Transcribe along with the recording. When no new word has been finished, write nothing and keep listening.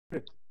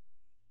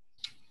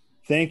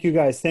Thank you,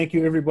 guys. Thank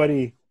you,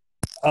 everybody,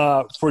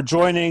 for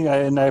joining.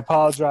 And I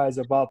apologize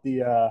about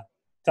the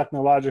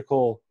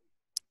technological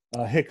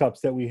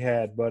hiccups that we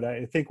had, but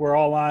I think we're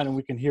all on and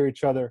we can hear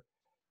each other.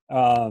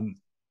 And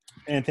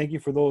thank you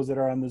for those that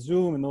are on the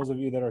Zoom and those of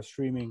you that are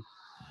streaming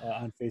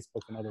on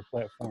Facebook and other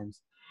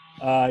platforms.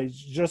 I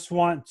just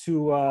want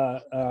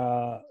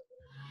to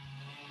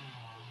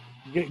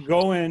get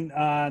going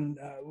on,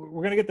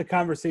 we're going to get the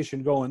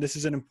conversation going. This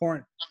is an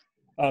important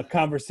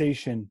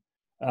conversation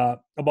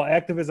about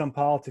activism,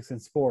 politics,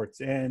 and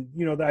sports. And,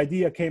 you know, the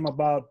idea came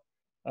about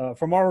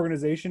from our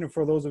organization. And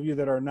for those of you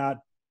that are not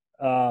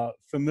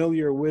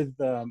familiar with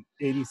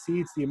ADC,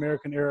 it's the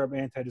American Arab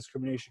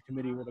Anti-Discrimination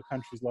Committee. We're the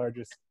country's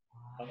largest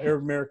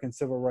Arab American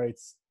civil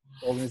rights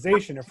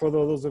organization. And for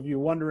those of you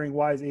wondering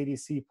why is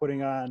ADC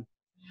putting on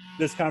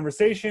this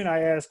conversation, I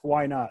ask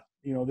why not?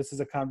 You know, this is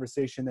a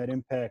conversation that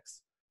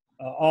impacts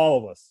all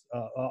of us.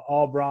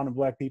 All brown and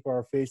black people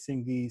are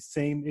facing the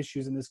same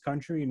issues in this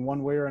country in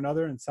one way or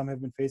another, and some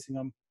have been facing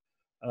them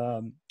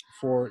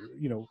for,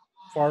 you know,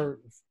 far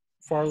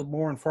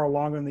more and far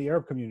longer than the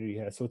Arab community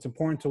has. So it's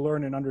important to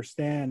learn and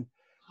understand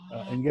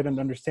and get an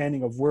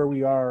understanding of where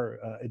we are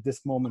at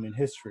this moment in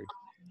history.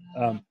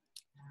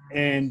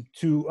 And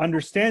to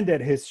understand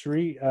that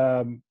history,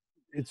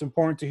 it's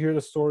important to hear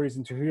the stories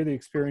and to hear the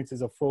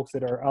experiences of folks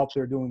that are out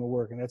there doing the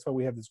work. And that's why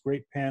we have this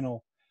great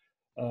panel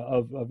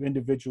of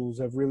individuals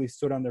who have really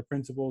stood on their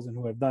principles and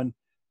who have done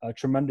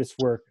tremendous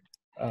work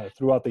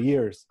throughout the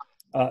years.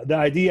 The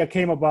idea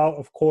came about,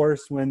 of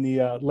course, when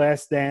the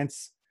Last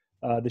Dance,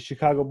 the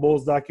Chicago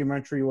Bulls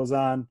documentary was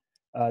on.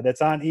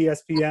 That's on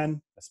ESPN.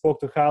 I spoke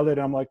to Khaled,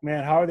 and I'm like,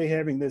 man, how are they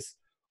having this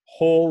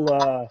whole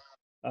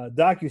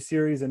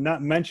docuseries and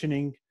not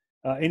mentioning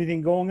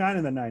anything going on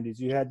in the 90s?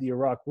 You had the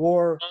Iraq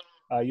War.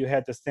 You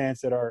had the stance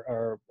that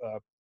our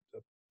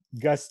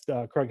guest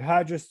Craig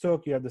Hodges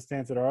took. You have the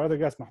stance that our other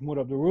guest Mahmoud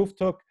Abdul-Rauf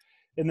took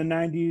in the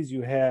 90s.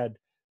 You had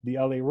the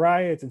LA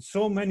riots and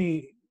so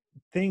many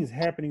things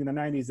happening in the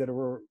 90s that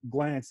were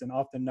glanced and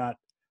often not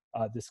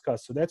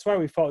discussed. So that's why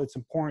we felt it's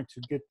important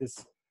to get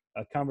this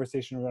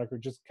conversation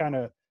record, just kind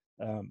of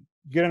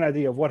get an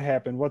idea of what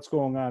happened, what's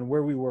going on,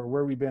 where we were,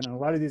 where we've been. And a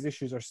lot of these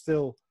issues are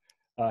still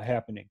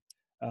happening.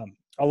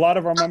 A lot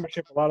of our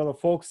membership, a lot of the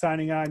folks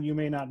signing on, you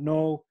may not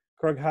know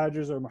Craig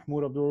Hodges or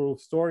Mahmoud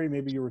Abdul-Rauf's story.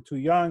 Maybe you were too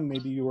young,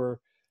 maybe you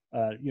were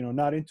you know,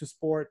 not into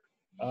sport,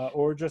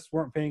 or just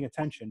weren't paying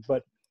attention.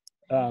 But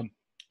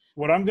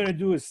what I'm going to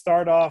do is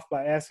start off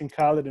by asking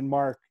Khaled and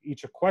Marc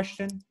each a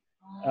question,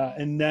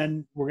 and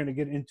then we're going to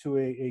get into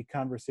a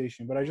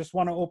conversation. But I just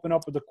want to open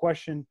up with a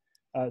question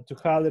to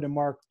Khaled and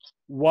Marc.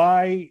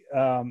 Why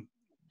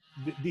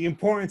the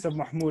importance of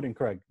Mahmoud and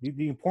Craig,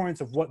 the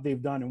importance of what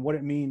they've done and what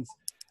it means,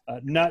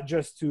 not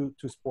just to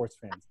sports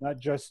fans, not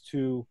just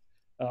to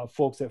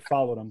folks that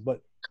follow them, but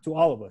to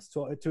all of us,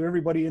 to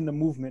everybody in the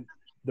movement,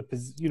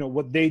 you know,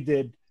 what they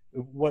did,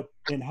 what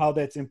and how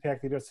that's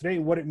impacted us today,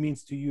 what it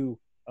means to you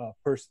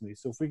personally.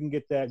 So if we can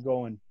get that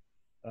going,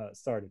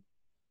 started.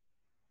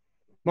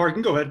 Marc,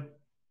 you can go ahead.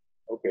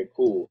 Okay,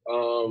 cool.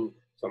 Assalamu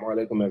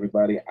alaikum,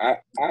 everybody. I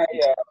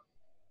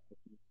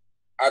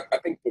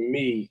think for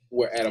me,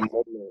 we're at a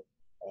moment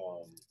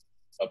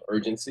of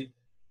urgency.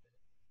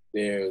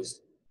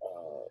 There's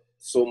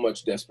so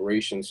much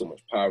desperation, so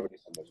much poverty,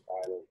 so much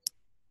violence,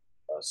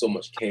 so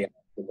much chaos,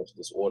 so much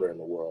disorder in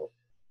the world.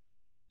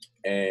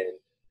 And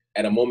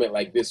at a moment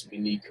like this, we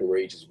need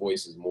courageous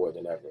voices more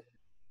than ever.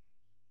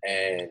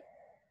 And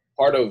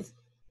part of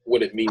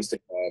what it means to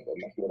have a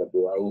Mahmoud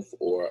Abdul-Rauf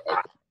or a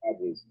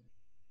Hodges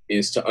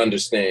is to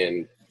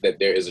understand that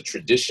there is a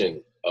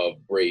tradition of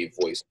brave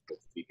voices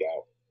that speak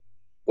out.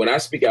 When I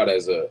speak out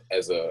as a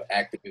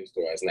activist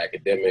or as an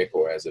academic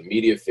or as a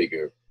media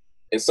figure,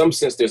 in some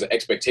sense, there's an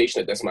expectation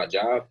that that's my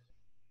job,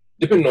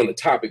 depending on the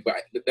topic, but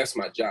that's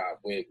my job.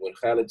 When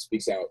Khaled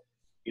speaks out,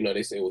 you know,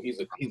 they say, well, he's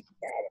a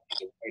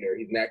writer,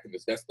 he's an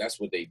activist,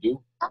 that's what they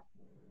do.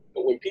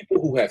 But when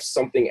people who have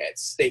something at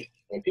stake,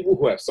 when people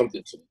who have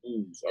something to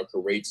lose are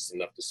courageous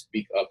enough to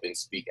speak up and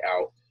speak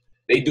out,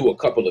 they do a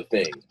couple of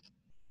things.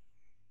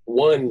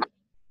 One,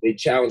 they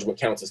challenge what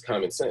counts as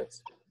common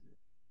sense,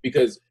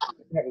 because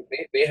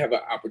they have an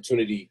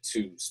opportunity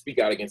to speak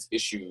out against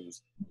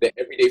issues that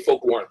everyday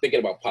folk who aren't thinking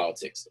about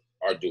politics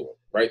are doing,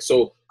 right?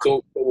 So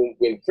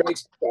when Craig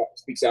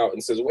speaks out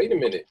and says, wait a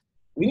minute,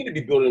 we need to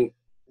be building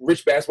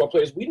rich basketball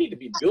players, we need to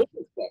be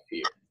building stuff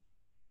here.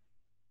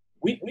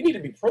 We need to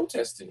be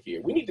protesting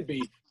here. We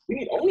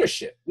need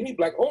ownership. We need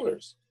black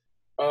owners.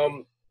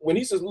 When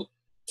he says,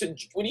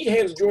 when he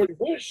hands George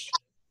Bush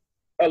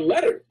a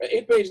letter, an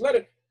 8-page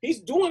letter,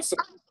 he's doing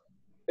something.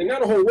 And now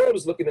the whole world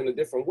is looking in a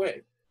different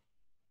way.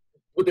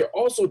 What they're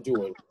also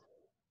doing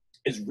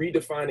is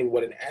redefining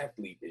what an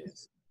athlete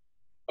is,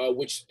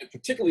 which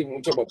particularly when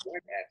we talk about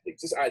black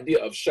athletes, this idea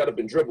of shut up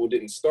and dribble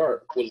didn't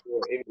start with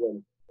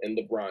England and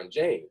LeBron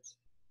James,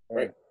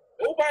 right?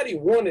 Nobody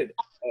wanted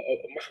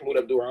Mahmoud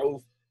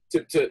Abdul-Rauf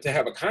to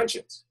have a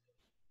conscience.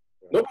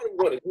 Nobody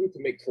wanted him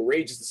to make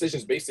courageous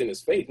decisions based in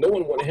his faith. No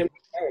one wanted him to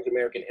challenge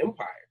American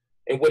empire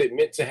and what it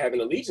meant to have an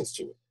allegiance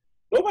to it.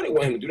 Nobody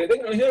want him to do that. They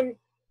want him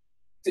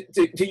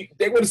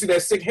they want to see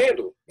that sick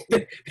handle.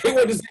 They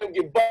want to see him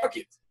get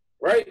buckets,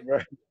 right?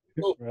 Right.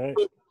 So, Right.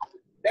 so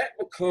that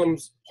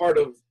becomes part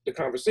of the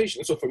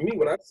conversation. So for me,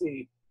 when I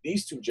see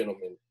these two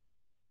gentlemen,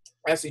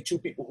 I see two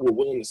people who were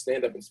willing to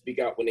stand up and speak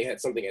out when they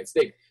had something at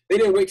stake. They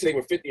didn't wait till they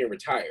were 50 and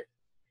retired.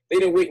 They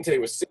didn't wait until they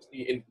were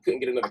 60 and couldn't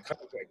get another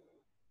contract.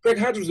 Craig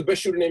Hodges was the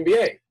best shooter in the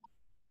NBA.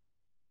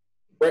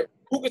 Right?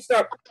 Who could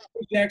stop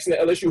Jackson at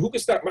LSU? Who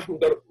could stop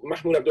Mahmoud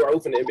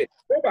Abdul-Rauf in the NBA?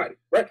 Nobody,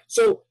 right?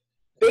 So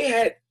they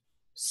had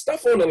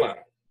stuff on the line,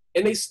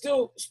 and they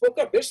still spoke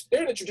up.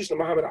 They're in the tradition of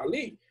Muhammad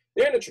Ali.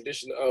 They're in the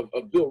tradition of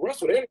Bill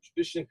Russell. They're in the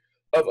tradition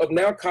of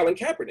now Colin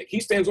Kaepernick. He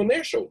stands on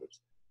their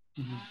shoulders.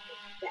 Mm-hmm.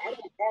 I don't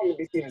want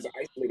to be seen as an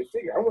isolated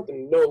figure. I want them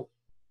to know,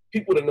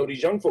 people to know,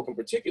 these young folk in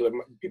particular,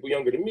 people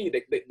younger than me,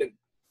 that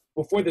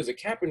before there's a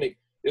Kaepernick,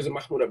 there's a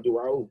Mahmoud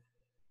Abdul-Rauf.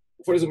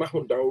 Before there's a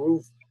Mahmoud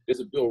Abdul-Rauf, there's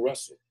a Bill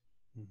Russell.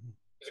 Mm-hmm.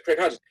 There's a Craig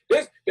Hodges.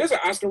 There's an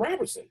Oscar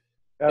Robertson.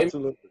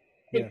 Absolutely.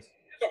 And yes.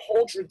 There's a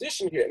whole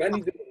tradition here, and I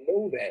need them to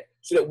know that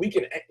so that we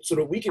can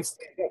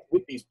stand up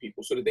with these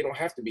people, so that they don't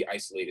have to be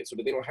isolated, so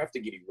that they don't have to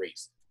get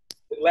erased.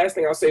 The last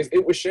thing I'll say is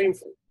it was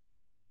shameful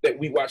that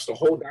we watched the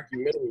whole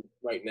documentary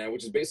right now,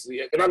 which is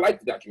basically, and I like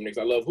the documentary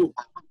because I love hoop,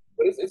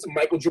 but it's a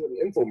Michael Jordan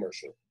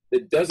infomercial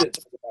that doesn't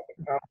talk about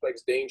the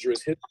complex,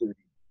 dangerous history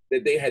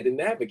that they had to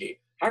navigate.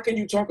 How can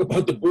you talk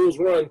about the Bulls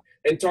run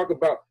and talk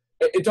about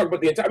the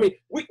entire? I mean,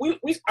 I'm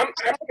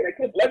looking at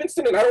Cliff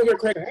Levingston and I don't hear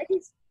Craig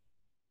Hodges.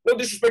 No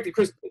disrespect to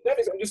Chris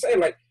Levingston. I'm just saying,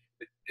 like,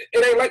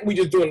 it ain't like we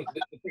just doing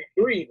the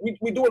three.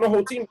 We doing the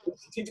whole team,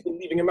 strategically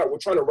leaving him out. We're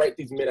trying to write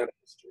these men out of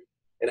history,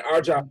 and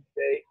our job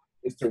today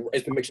is to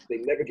make sure they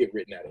never get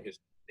written out of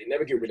history. They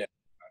never get written out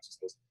of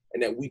consciousness,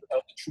 and that we tell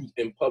the truth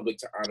in public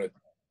to honor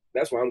them.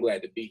 That's why I'm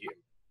glad to be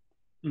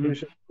here.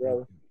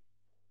 Mm-hmm.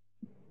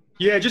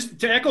 Yeah, just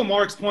to echo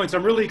Mark's points,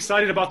 I'm really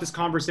excited about this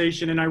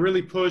conversation, and I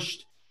really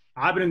pushed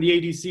Abed and the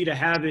ADC to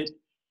have it,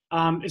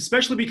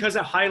 especially because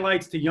it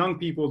highlights to young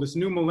people, this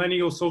new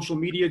millennial social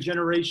media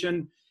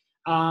generation,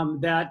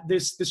 that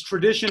this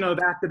tradition of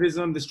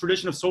activism, this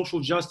tradition of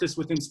social justice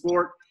within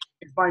sport,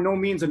 it's by no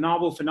means a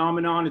novel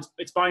phenomenon.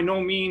 It's by no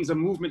means a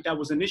movement that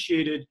was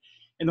initiated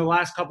in the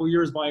last couple of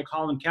years by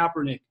Colin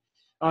Kaepernick.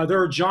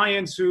 There are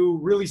giants who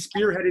really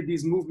spearheaded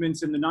these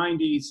movements in the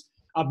 90s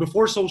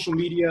before social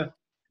media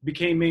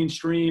became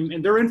mainstream,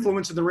 and their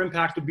influence and their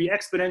impact would be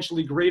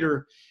exponentially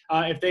greater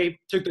if they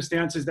took the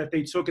stances that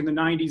they took in the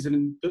 90s and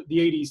in the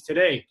 80s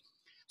today.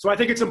 So I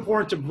think it's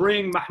important to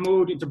bring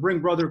Mahmoud and to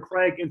bring Brother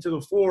Craig into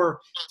the fore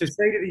to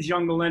say to these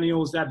young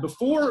millennials that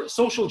before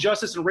social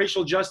justice and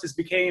racial justice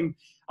became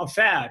a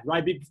fad,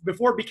 right?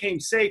 Before it became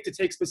safe to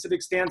take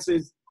specific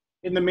stances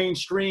in the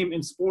mainstream,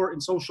 in sport,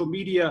 and social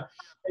media,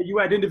 you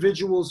had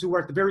individuals who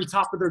were at the very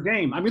top of their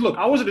game. I mean, look,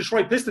 I was a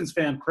Detroit Pistons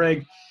fan,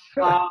 Craig,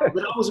 but I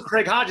was a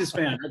Craig Hodges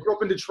fan. I grew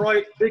up in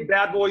Detroit, big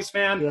Bad Boys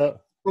fan. Yeah.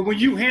 But when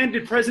you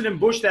handed President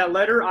Bush that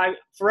letter, I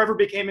forever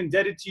became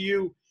indebted to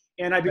you.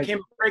 And I became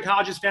a Craig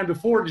Hodges fan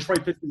before a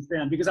Detroit Pistons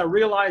fan because I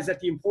realized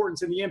that the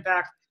importance and the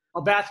impact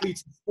of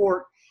athletes in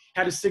sport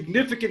had a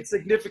significant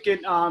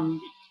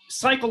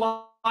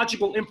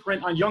psychological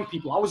imprint on young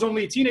people. I was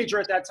only a teenager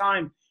at that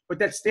time, but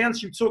that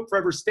stance you took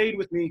forever stayed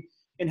with me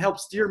and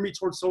helped steer me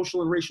towards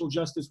social and racial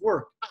justice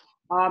work.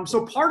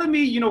 So part of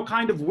me,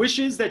 kind of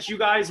wishes that you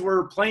guys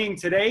were playing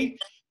today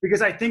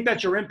because I think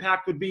that your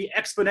impact would be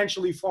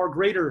exponentially far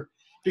greater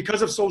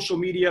because of social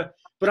media.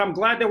 But I'm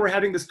glad that we're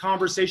having this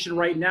conversation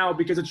right now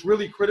because it's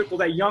really critical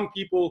that young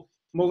people,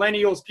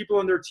 millennials, people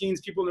in their teens,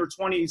 people in their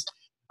 20s,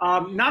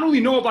 not only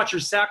know about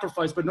your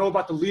sacrifice, but know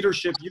about the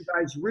leadership you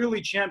guys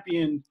really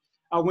championed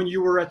when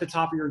you were at the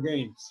top of your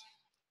games.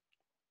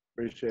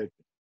 Appreciate it.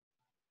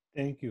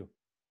 Thank you.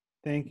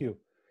 Thank you.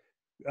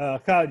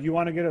 Khaled, you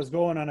want to get us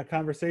going on a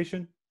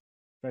conversation?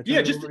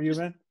 Yeah, just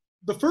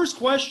the first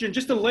question,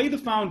 just to lay the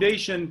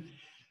foundation,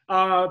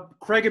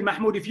 Craig and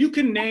Mahmoud, if you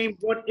can name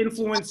what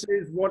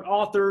influences, what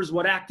authors,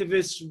 what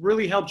activists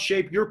really helped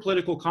shape your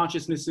political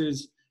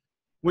consciousnesses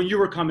when you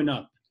were coming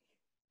up.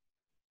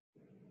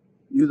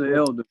 You're the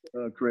elder,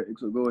 Craig,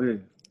 so go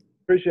ahead.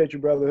 Appreciate you,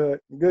 brotherhood.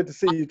 Good to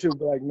see you too,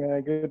 Black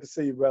man. Good to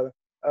see you, brother.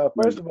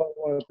 First of all,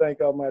 I want to thank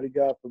Almighty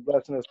God for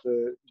blessing us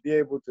to be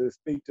able to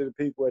speak to the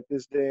people at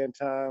this day and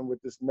time with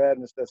this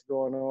madness that's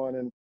going on,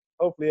 and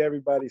hopefully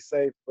everybody's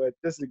safe. But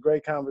this is a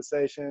great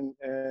conversation,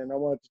 and I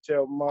wanted to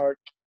tell Marc,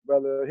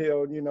 Brother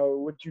Hill,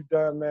 what you've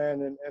done,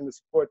 man, and the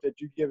support that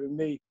you've given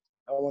me.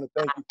 I want to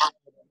thank you for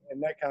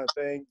and that kind of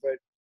thing. But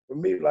for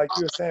me, like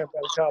you were saying,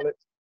 Brother Khaled,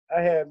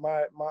 I had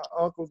my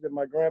uncles and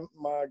my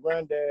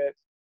granddad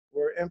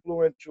were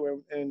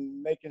influential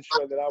in making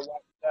sure that I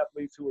watched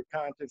athletes who were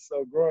conscious.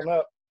 So growing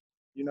up,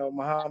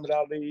 Muhammad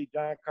Ali,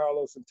 John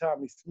Carlos, and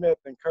Tommy Smith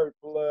and Kurt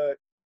Flood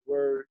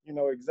were,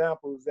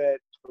 examples that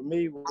for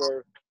me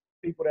were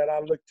people that I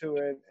looked to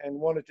and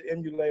wanted to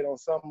emulate on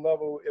some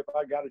level. If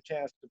I got a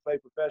chance to play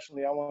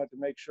professionally, I wanted to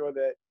make sure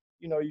that,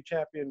 you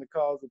champion the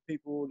cause of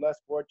people less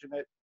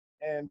fortunate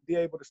and be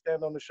able to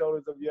stand on the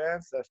shoulders of your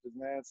ancestors,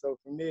 man. So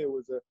for me, it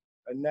was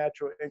a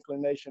natural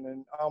inclination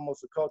and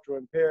almost a cultural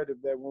imperative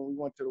that when we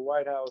went to the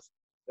White House,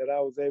 that I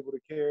was able to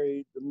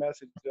carry the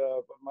message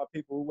of my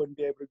people who wouldn't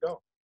be able to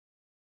go.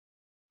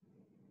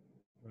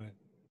 Right,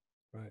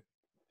 right.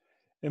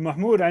 And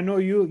Mahmoud, I know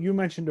you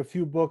mentioned a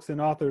few books and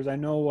authors. I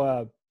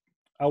know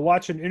I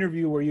watched an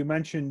interview where you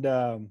mentioned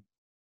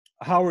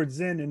Howard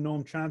Zinn and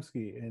Noam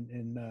Chomsky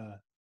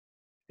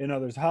and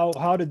others.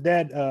 How did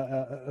that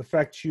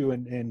affect you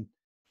and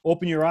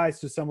open your eyes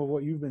to some of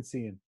what you've been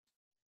seeing?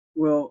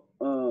 Well,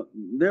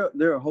 there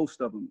are a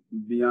host of them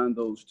beyond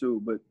those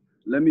two, but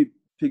let me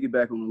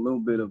piggyback on a little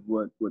bit of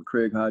what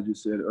Craig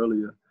Hodges said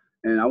earlier.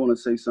 And I want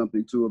to say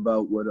something too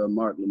about what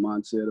Marc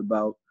Lamont said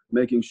about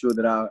making sure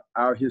that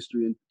our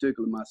history, in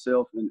particular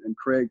myself and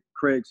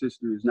Craig's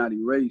history, is not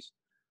erased,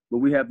 but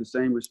we have the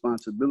same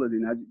responsibility.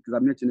 And because I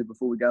mentioned it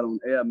before we got on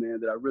air, man,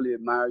 that I really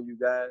admire you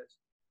guys.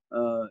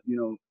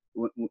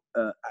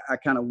 I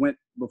kind of went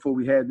before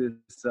we had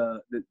this,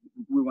 that we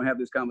were going to have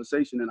this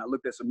conversation, and I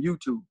looked at some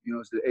YouTube,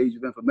 it's the age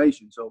of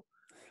information. So,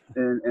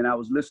 and I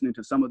was listening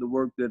to some of the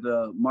work that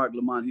Marc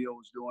Lamont Hill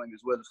was doing,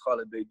 as well as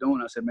Khaled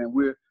Beydoun. I said, man,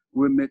 we're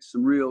amidst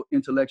some real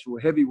intellectual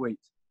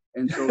heavyweights.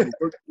 And so, and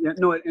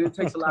it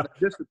takes a lot of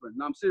discipline.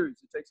 No, I'm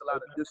serious. It takes a lot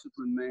of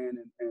discipline, man,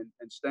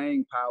 and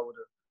staying power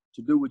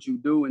to do what you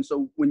do. And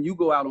so when you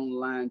go out on the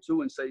line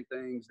too and say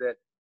things that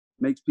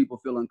makes people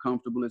feel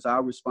uncomfortable, it's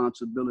our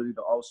responsibility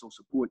to also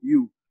support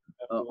you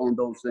on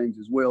those things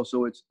as well.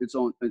 So it's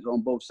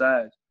on both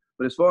sides.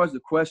 But as far as the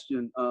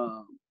question,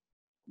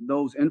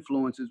 those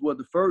influences, well,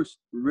 the first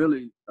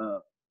really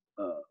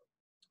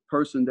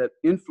person that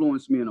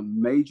influenced me in a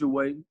major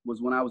way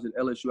was when I was at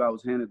LSU. I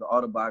was handed the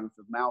autobiography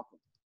of Malcolm.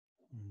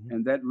 Mm-hmm.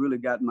 And that really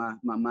got my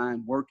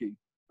mind working.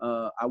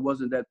 I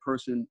wasn't that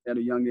person at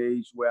a young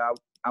age where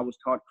I was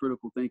taught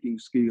critical thinking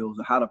skills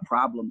or how to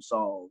problem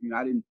solve.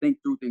 I didn't think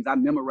through things. I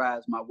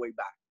memorized my way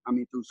back,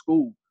 through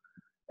school.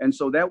 And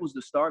so that was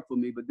the start for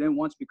me. But then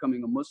once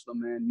becoming a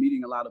Muslim, man,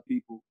 meeting a lot of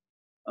people,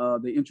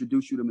 they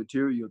introduce you to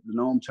material, the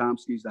Noam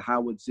Chomskys, the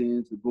Howard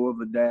Zinns, the Gore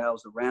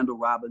Vidals, the Randall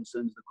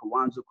Robinsons, the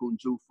Kwanzaa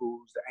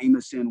Kunjufus, the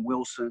Amos N.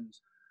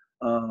 Wilsons,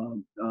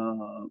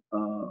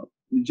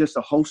 just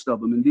a host of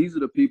them. And these are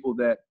the people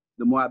that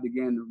the more I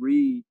began to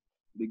read,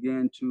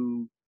 began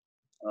to,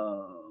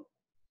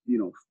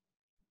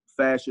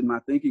 fashion my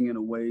thinking in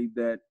a way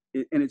that,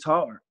 and it's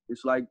hard.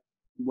 It's like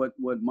what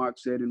Marc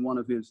said in one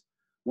of his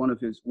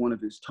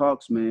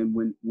talks, man.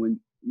 When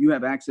you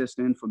have access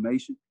to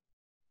information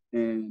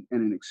and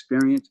an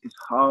experience, it's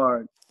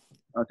hard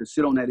to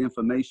sit on that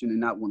information and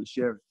not want to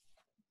share it.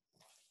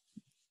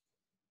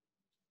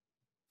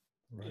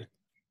 Right.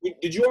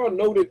 Did you all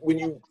know that when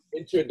you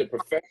entered the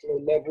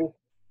professional level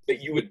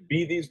that you would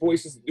be these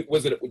voices? Did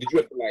you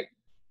have to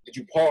did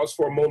you pause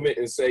for a moment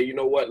and say, you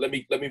know what, let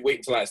me wait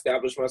until I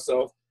establish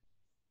myself?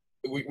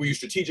 Were you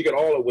strategic at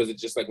all, or was it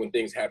just like when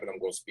things happen, I'm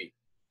going to speak?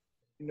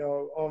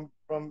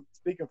 From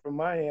speaking from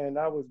my end,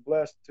 I was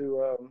blessed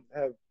to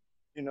have,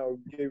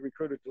 get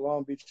recruited to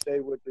Long Beach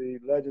State with the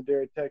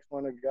legendary Tex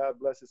Winter, God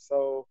bless his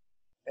soul,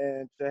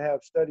 and to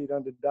have studied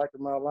under Dr.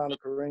 Maulana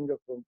Karinga,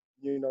 from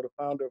the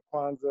founder of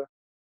Kwanzaa.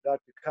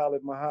 Dr.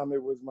 Khalid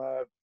Muhammad was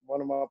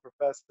one of my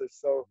professors.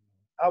 So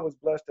I was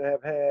blessed to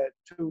have had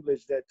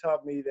tutelage that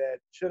taught me that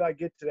should I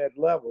get to that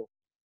level,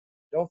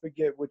 don't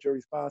forget what your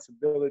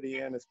responsibility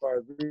and as far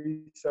as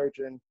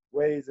researching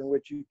ways in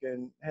which you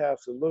can have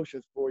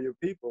solutions for your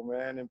people,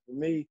 man. And for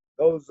me,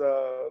 those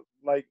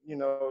like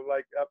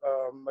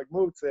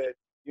Mahmoud said,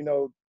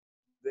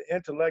 the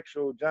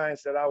intellectual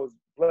giants that I was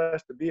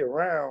blessed to be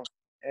around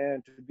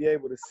and to be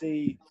able to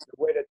see the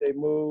way that they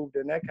moved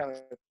and that kind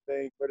of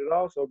thing. But it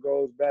also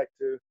goes back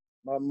to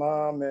my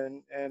mom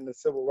and the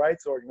civil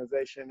rights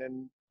organization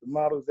and the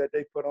models that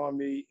they put on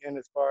me in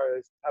as far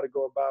as how to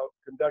go about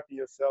conducting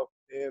yourself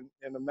in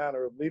a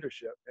manner of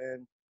leadership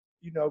and,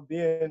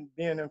 being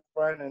in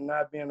front and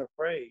not being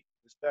afraid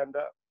to stand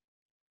up.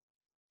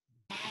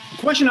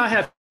 Question I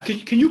have,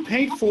 can you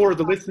paint for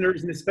the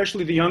listeners and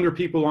especially the younger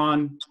people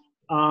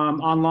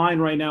online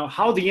right now,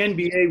 how the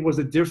NBA was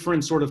a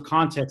different sort of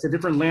context, a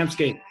different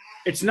landscape?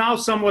 It's now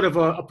somewhat of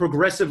a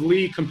progressive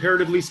league,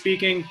 comparatively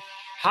speaking.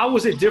 How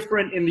was it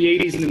different in the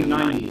 80s and in the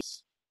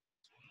 90s?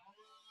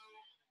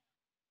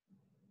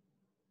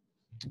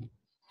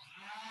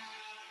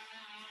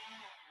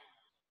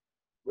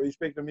 Were you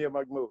speaking to me or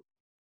Mahmoud?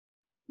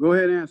 Go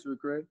ahead and answer it,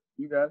 Craig.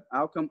 You got it.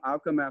 I'll come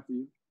after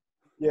you.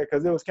 Yeah,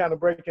 because it was kind of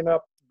breaking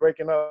up,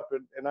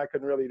 and I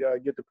couldn't really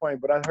get the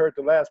point. But I heard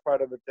the last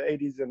part of it, the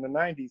 80s and the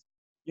 90s.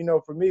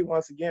 For me,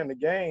 once again, the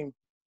game,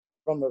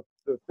 from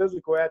the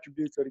physical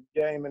attributes of the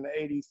game in the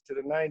 80s to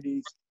the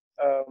 90s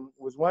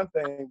was one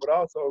thing, but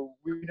also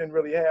we didn't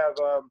really have,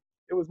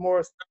 it was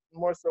more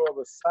so of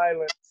a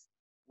silence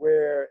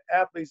where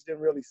athletes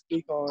didn't really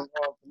speak on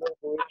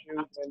political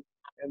issues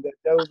and that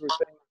those were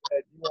things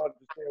that you wanted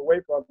to stay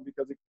away from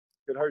because it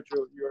could hurt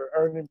your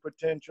earning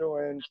potential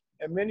and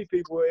many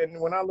people, and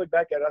when I look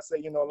back at it, I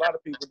say, a lot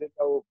of people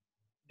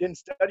didn't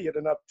study it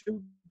enough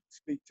to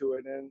speak to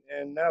it.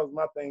 And that was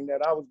my thing,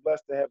 that I was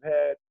blessed to have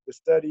had the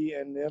study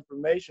and the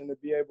information to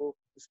be able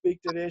to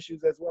speak to the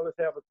issues as well as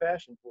have a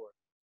passion for it.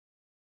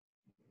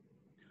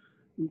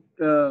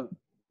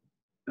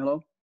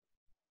 Hello?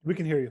 We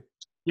can hear you.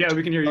 Yeah,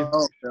 we can hear you.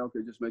 Okay,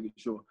 just making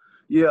sure.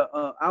 Yeah,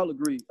 I'll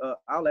agree.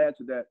 I'll add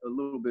to that a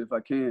little bit if I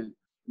can.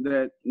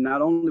 That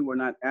not only were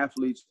not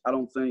athletes, I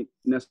don't think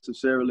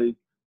necessarily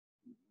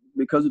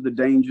because of the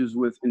dangers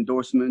with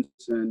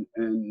endorsements and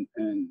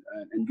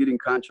getting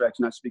contracts,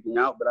 not speaking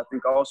out, but I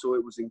think also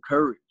it was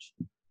encouraged,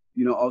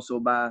 also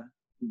by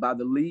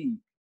the league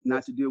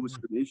not to deal with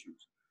certain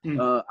issues.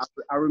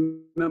 I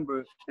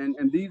remember,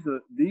 and these are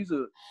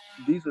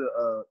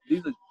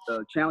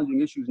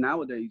challenging issues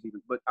nowadays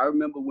even. But I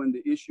remember when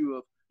the issue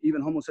of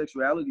even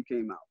homosexuality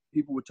came out,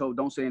 people were told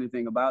don't say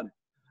anything about it.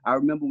 I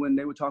remember when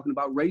they were talking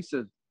about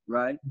racism,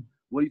 right?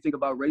 What do you think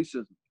about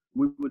racism?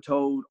 We were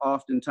told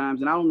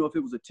oftentimes, and I don't know if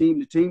it was a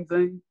team-to-team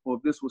thing or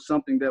if this was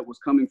something that was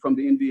coming from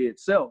the NBA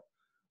itself,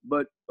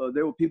 but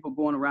there were people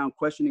going around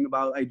questioning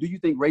about, hey, do you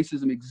think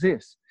racism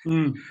exists?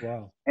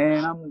 Wow.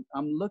 And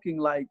I'm looking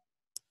like,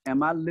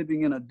 am I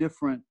living in a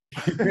different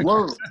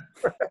world?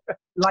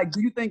 Like,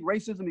 do you think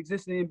racism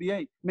exists in the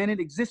NBA? Man, it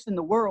exists in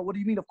the world. What do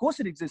you mean? Of course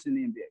it exists in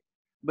the NBA.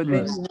 But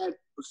then you had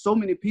so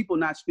many people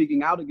not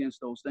speaking out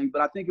against those things.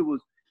 But I think it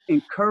was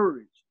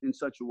encouraged in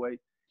such a way.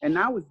 And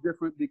now it's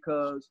different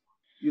because,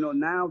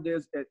 now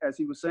there's, as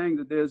he was saying,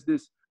 that there's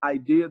this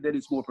idea that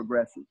it's more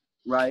progressive,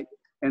 right?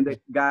 And that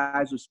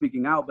guys are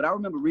speaking out. But I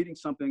remember reading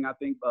something, I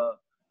think a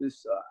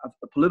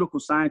political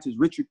scientist,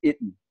 Richard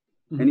Itten,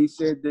 and he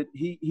said that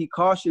he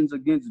cautions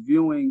against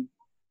viewing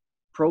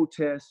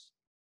protests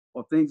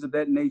or things of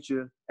that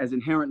nature as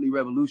inherently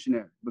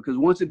revolutionary, because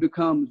once it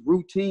becomes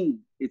routine,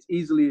 it's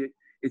easily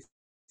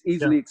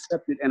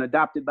accepted and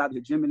adopted by the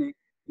hegemony,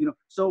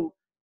 So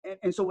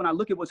when I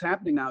look at what's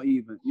happening now,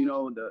 even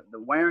the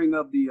wearing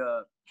of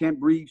the Can't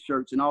Breathe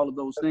shirts and all of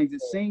those things,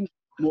 it seems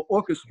more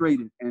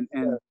orchestrated and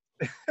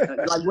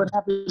like what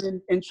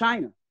happened in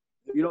China.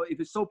 If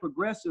it's so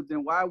progressive,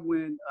 then why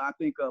when I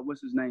think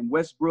what's his name,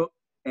 Westbrook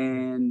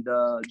and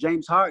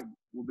James Harden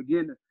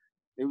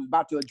they was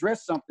about to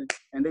address something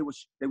and they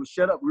was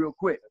shut up real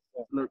quick.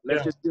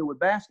 Let's just deal with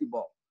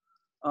basketball.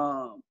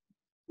 And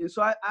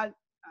so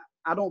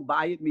I don't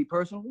buy it, me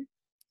personally.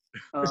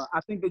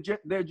 I think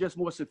they're just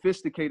more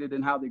sophisticated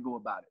in how they go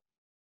about it.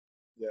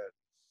 Yeah.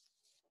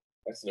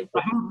 That's an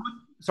important.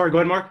 Sorry, go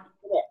ahead, Mark.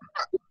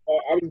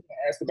 I was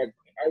asking my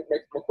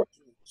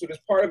question. So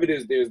there's part of it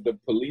is there's the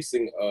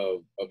policing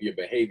of your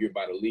behavior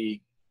by the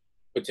league,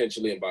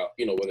 potentially about,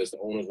 whether it's the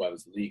owners, whether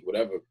it's the league,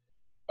 whatever.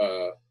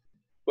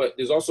 But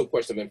there's also a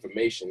question of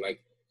information.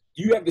 Like,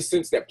 do you have the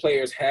sense that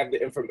players have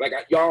the information?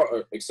 Like, y'all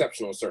are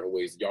exceptional in certain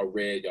ways. Y'all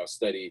read, y'all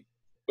studied.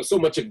 But so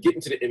much of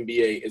getting to the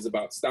NBA is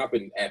about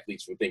stopping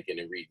athletes from thinking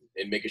and reading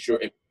and making sure,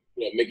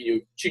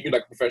 treat you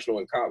like a professional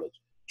in college,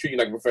 treat you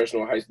like a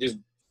professional in high school. Just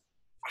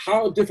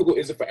how difficult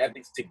is it for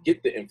athletes to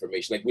get the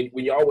information? Like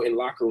when y'all were in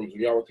locker rooms,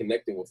 when y'all were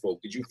connecting with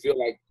folks, did you feel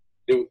like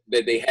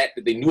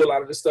that they knew a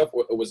lot of this stuff,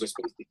 or was there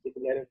space to get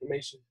them that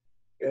information?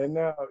 And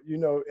now,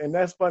 and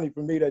that's funny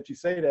for me that you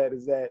say that,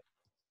 is that,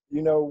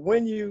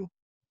 when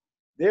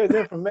there's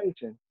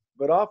information,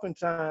 but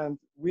oftentimes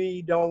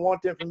we don't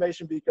want the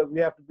information because we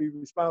have to be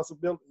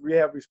responsible. We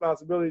have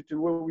responsibility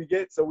to what we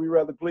get, so we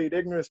rather plead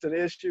ignorance to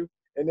the issue,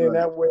 and then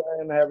that way I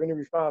don't have any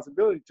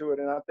responsibility to it.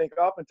 And I think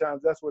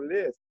oftentimes that's what it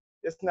is.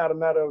 It's not a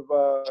matter of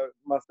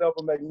myself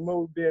or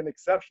Mahmoud being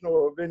exceptional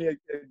or of any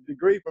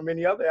degree from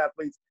any other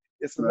athletes.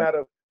 It's a matter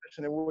of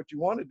passion and what you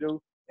want to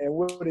do and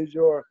what is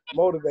your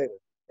motivator.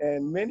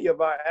 And many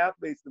of our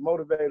athletes, the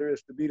motivator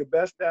is to be the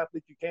best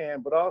athlete you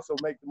can, but also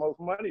make the most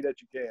money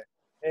that you can.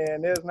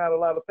 And there's not a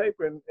lot of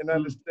paper in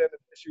understanding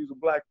the issues of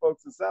Black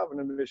folks and solving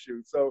them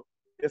issues. So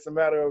it's a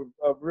matter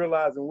of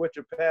realizing what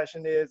your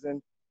passion is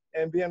and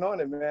being on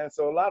it, man.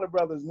 So a lot of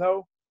brothers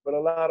know, but a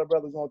lot of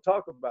brothers won't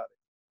talk about it.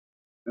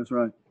 That's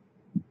right.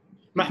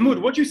 Mahmoud,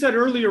 what you said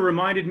earlier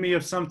reminded me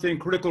of something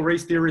critical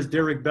race theorist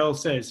Derek Bell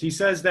says. He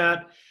says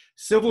that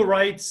civil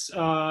rights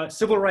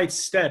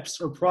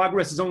steps or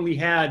progress is only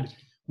had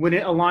when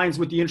it aligns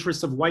with the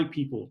interests of white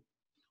people,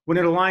 when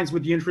it aligns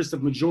with the interests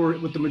of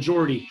the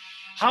majority.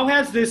 How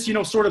has this,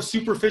 sort of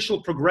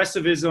superficial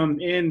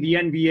progressivism in the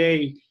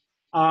NBA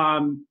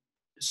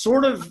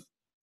sort of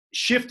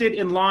shifted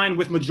in line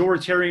with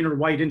majoritarian or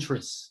white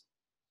interests?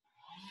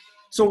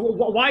 So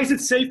why is it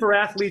safe for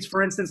athletes,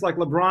 for instance, like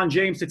LeBron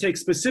James, to take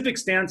specific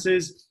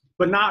stances,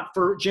 but not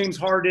for James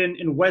Harden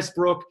and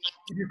Westbrook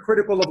to be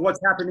critical of what's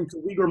happening to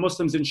Uyghur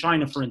Muslims in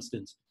China, for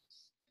instance?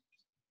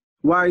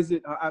 Why is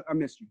it? I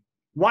missed you.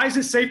 Why is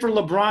it safe for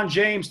LeBron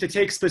James to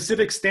take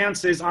specific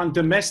stances on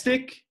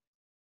domestic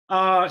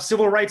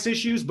civil rights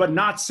issues, but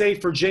not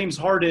safe for James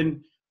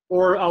Harden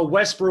or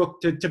Westbrook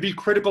to be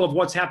critical of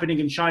what's happening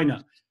in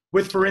China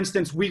with, for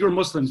instance, Uyghur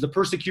Muslims, the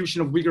persecution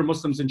of Uyghur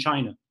Muslims in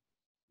China?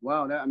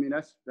 Wow,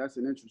 that's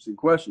an interesting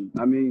question.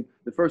 I mean,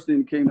 the first thing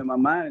that came to my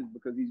mind is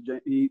because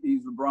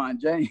he's LeBron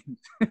James.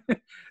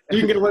 You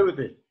can get away with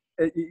it.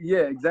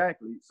 Yeah,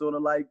 exactly. Sort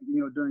of like,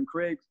 during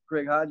Craig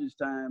Hodges'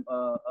 time,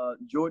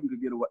 Jordan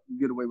could get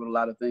away with a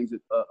lot of things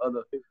that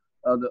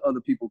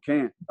other people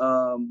can't.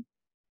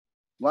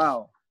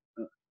 Wow,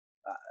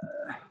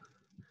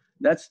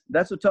 that's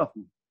a tough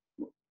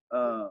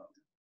one.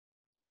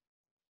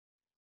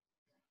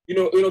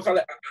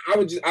 Khaled, I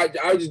would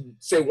just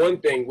say one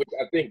thing, which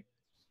I think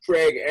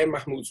Craig and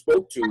Mahmoud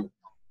spoke to,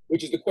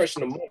 which is the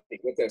question of money.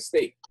 What's at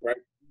stake, right?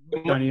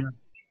 The money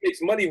makes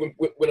money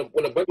when a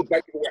bunch of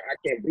black people wear "I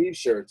Can't Breathe"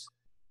 shirts.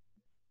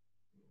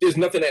 There's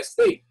nothing at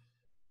stake,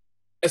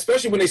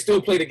 especially when they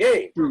still play the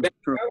game. True.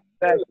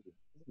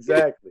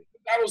 Exactly.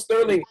 Donald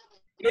Sterling,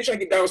 they try to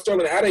get Donald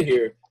Sterling out of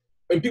here,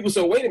 and people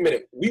say, "Wait a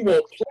minute, we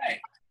won't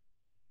play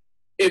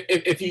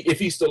if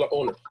he's still an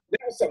owner."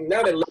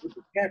 Now they're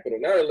leveraging capital.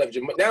 Now they're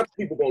leveraging. Now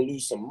people gonna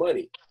lose some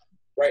money,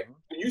 right?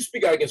 When you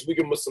speak out against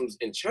Uyghur Muslims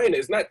in China,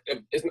 it's not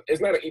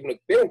even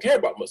they don't care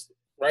about Muslims,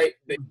 right?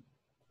 They,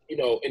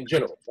 in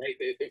general, right?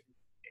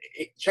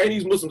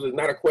 Chinese Muslims is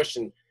not a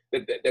question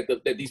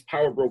that these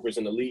power brokers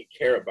in the league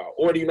care about,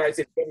 or the United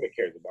States government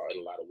cares about in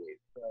a lot of ways.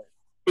 Right.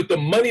 But the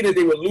money that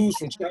they would lose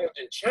from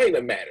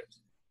China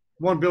matters.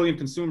 1 billion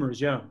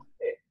consumers, yeah.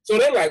 So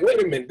they're like,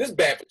 wait a minute, this is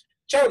bad for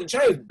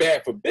China's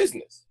bad for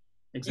business.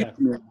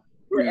 Exactly.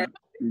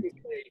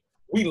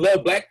 We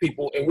love black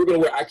people, and we're gonna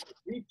wear "I Can't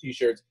Breathe"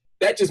 t-shirts.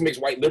 That just makes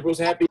white liberals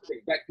happy. It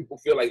makes black people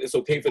feel like it's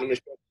okay for them to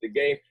show up to the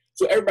game.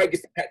 So everybody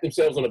gets to pat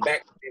themselves on the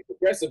back and be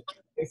progressive.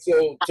 And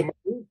so, to my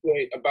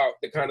point about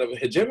the kind of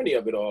hegemony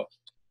of it all,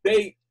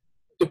 the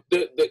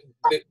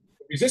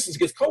resistance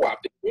gets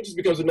co-opted, which just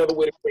becomes another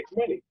way to make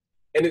money.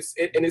 And it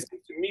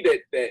seems to me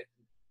that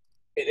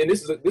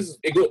this is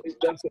it goes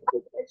down to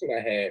the question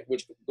I had,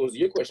 which goes to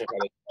your question,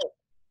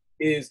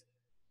 is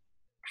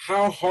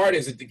how hard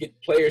is it to get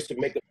players to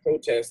make a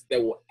protest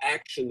that will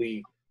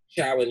actually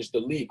challenge the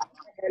league? How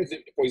hard is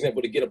it, for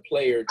example, to get a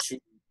player to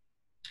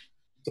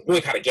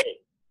boycott a game?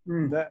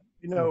 That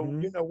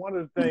one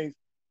of the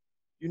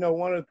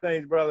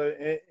things,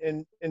 brother,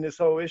 in this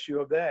whole issue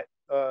of that,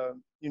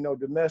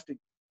 domestic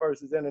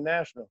versus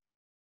international.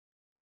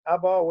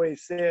 I've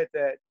always said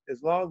that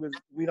as long as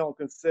we don't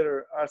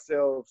consider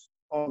ourselves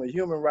on a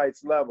human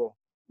rights level,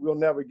 we'll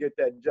never get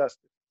that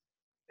justice.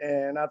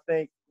 And I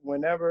think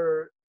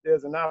whenever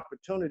there's an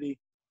opportunity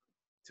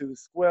to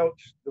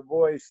squelch the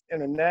voice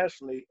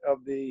internationally of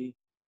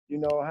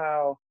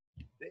how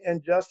the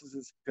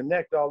injustices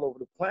connect all over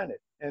the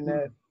planet, and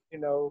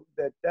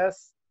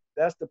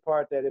that's the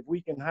part that if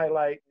we can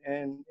highlight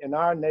in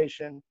our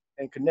nation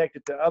and connect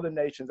it to other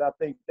nations, I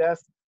think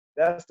that's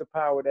the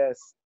power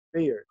that's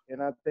feared.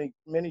 And I think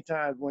many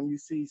times when you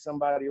see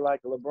somebody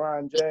like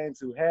LeBron James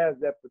who has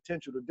that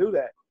potential to do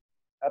that,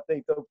 I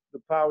think the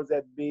powers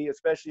that be,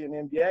 especially in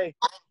NBA,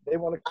 they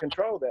want to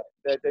control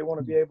that they want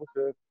to be able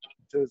to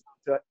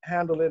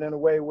handle it in a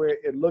way where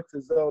it looks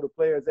as though the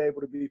player is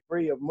able to be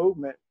free of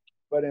movement,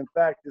 but in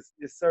fact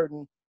it's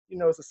certain,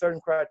 it's a certain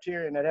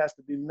criterion that has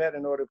to be met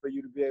in order for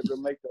you to be able to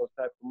make those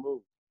type of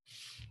moves.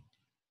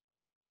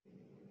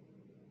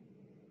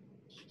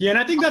 Yeah, and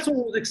I think that's what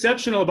was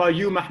exceptional about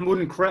you, Mahmoud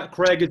and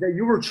Craig, is that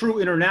you were true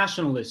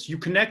internationalists. You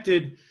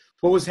connected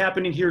what was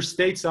happening here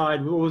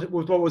stateside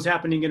with what was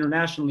happening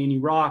internationally in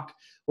Iraq,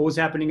 what was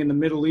happening in the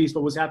Middle East,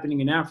 what was happening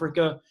in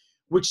Africa,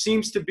 which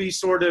seems to be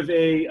sort of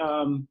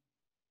on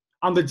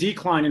the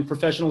decline in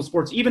professional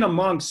sports, even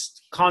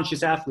amongst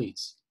conscious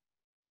athletes.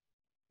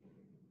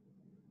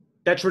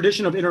 That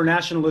tradition of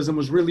internationalism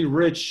was really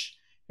rich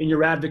in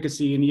your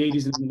advocacy in the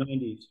 80s and the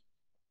 90s.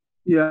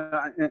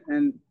 Yeah,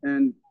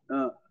 and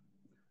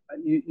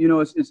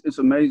it's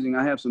amazing.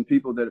 I have some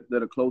people that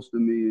are close to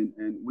me,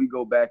 and we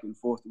go back and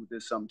forth with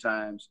this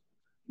sometimes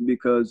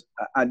because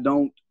I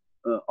don't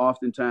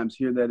oftentimes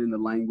hear that in the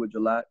language a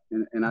lot.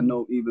 And I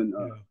know even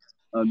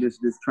this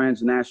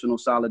transnational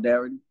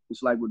solidarity.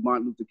 It's like what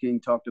Martin Luther King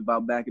talked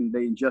about back in the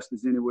day: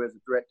 injustice anywhere is a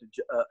threat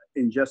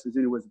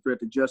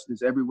to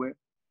justice everywhere.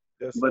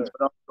 Yes, but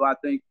also I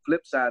think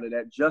flip side of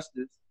that,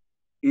 justice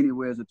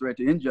anywhere is a threat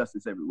to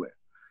injustice everywhere.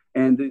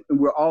 And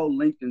we're all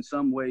linked in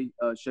some way,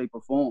 shape,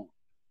 or form.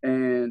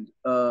 And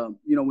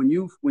when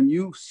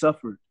you've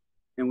suffered,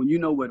 and when you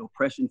know what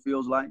oppression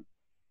feels like,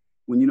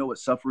 when you know what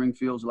suffering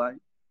feels like,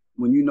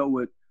 when you know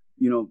what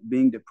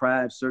being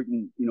deprived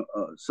certain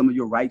some of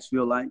your rights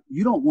feel like,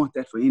 you don't want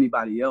that for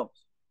anybody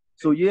else.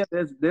 So yeah,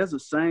 there's a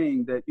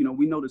saying that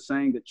we know the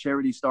saying that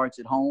charity starts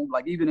at home.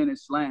 Like even in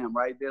Islam,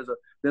 right?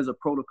 There's a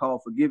protocol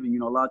for giving.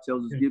 Allah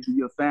tells us give to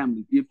your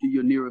family, give to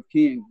your near of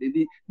kin.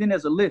 Then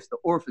there's a list: the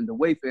orphan, the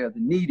wayfarer, the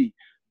needy.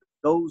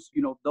 Those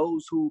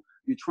who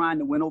you're trying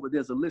to win over,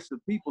 there's a list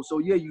of people. So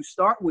yeah, you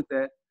start with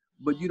that,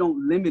 but you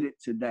don't limit it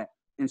to that.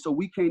 And so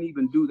we can't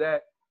even do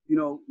that.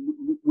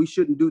 We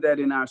shouldn't do that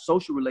in our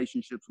social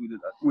relationships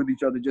with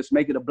each other. Just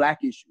make it a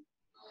black issue,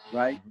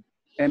 right?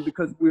 And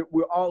because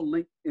we're all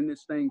linked in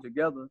this thing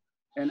together.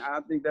 And I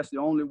think that's the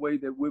only way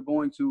that we're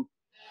going to,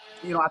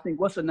 I think,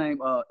 what's her name?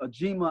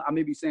 Ajima, I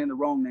may be saying the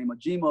wrong name,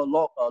 Ajima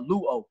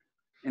Luo.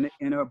 And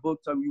in her book,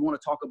 so you want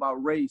to talk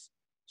about race,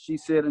 she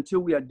said, until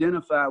we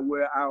identify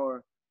where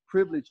our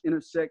privilege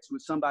intersects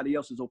with somebody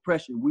else's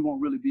oppression, we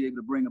won't really be able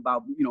to bring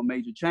about,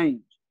 major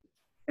change.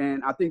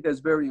 And I think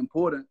that's very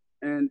important.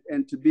 And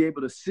to be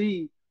able to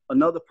see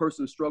another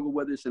person struggle,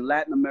 whether it's in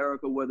Latin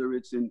America, whether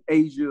it's in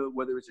Asia,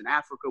 whether it's in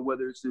Africa,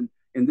 whether it's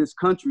in this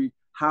country,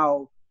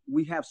 how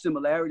we have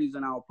similarities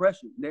in our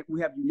oppression, that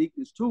we have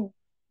uniqueness too,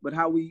 but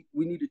how we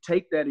need to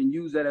take that and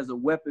use that as a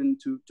weapon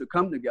to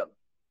come together.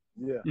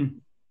 Yeah.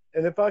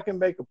 And if I can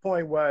make a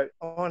point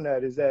on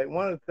that is that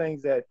one of the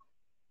things that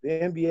the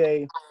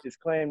NBA is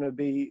claiming to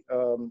be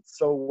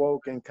so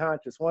woke and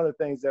conscious, one of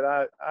the things that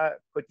I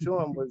put to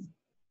them was,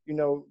 you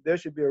know, there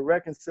should be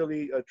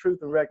a truth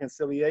and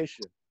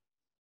reconciliation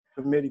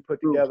committee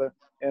put together.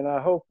 And I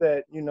hope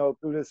that, you know,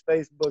 through this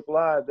Facebook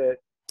Live that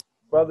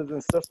brothers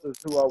and sisters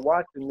who are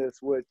watching this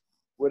would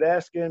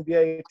ask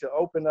NBA to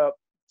open up,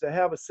 to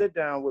have a sit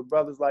down with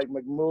brothers like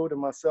Mahmoud and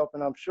myself.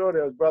 And I'm sure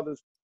there's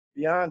brothers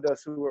beyond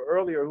us who were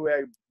earlier who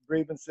had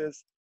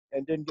grievances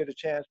and didn't get a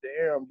chance to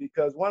air them.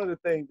 Because one of the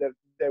things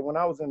that when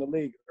I was in the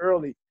league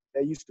early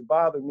that used to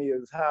bother me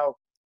is how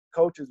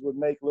coaches would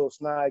make little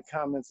snide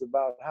comments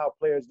about how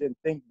players didn't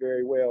think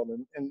very well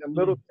and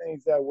little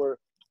things that were,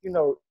 you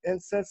know,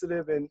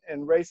 insensitive and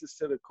racist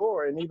to the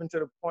core. And even to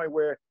the point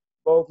where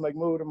both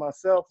Mahmoud and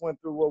myself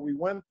went through what we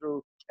went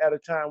through at a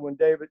time when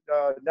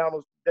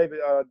Donald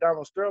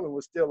Sterling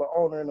was still an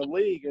owner in the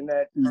league, and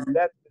that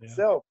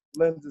itself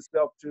lends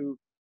itself to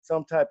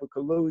some type of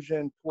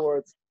collusion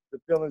towards the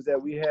feelings that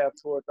we have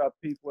towards our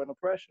people and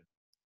oppression.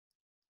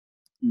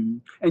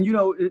 And you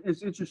know,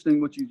 it's interesting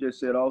what you just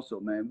said also,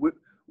 man.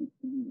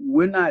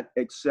 We're not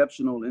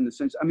exceptional in the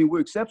sense, I mean,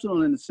 we're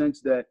exceptional in the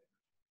sense that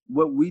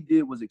what we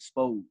did was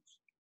exposed,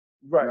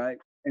 right?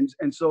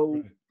 And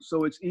so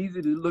it's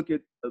easy to look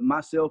at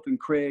myself and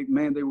Craig,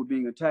 man, they were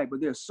being attacked, but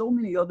there are so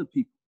many other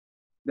people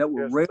that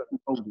were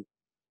railroaded,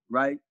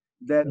 right?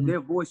 That their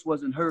voice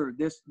wasn't heard.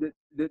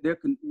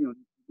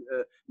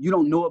 You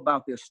don't know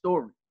about their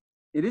story.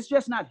 It is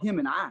just not him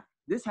and I.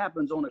 This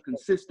happens on a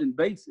consistent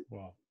basis.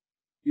 Wow.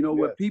 You know,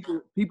 where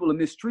people are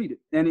mistreated,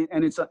 and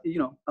it's you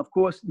know, of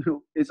course, you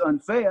know, it's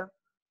unfair,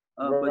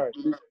 but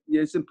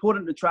it's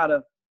important to try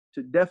to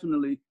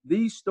definitely,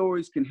 these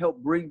stories can help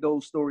bring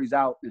those stories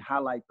out and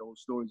highlight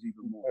those stories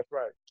even more. That's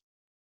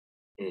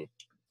right.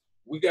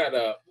 We got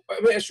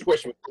let me ask you a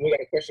question. We got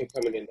a question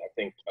coming in. I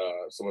think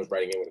someone's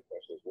writing in with a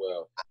question as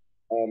well.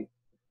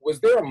 Was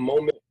there a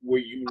moment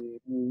where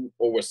you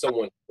or where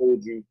someone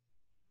told you,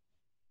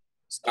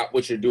 stop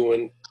what you're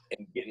doing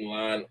and get in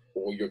line,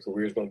 or your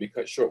career is going to be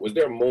cut short? Was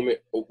there a moment,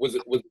 or was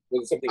it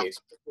something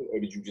expected, or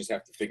did you just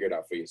have to figure it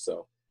out for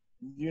yourself?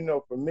 You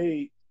know, for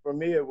me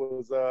it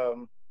was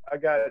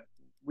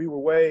we were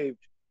waived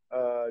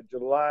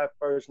July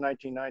 1st,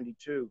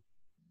 1992,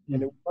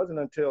 and it wasn't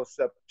until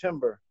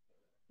September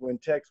when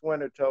Tex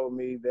Winter told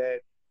me that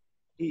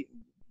he,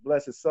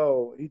 bless his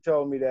soul, he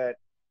told me that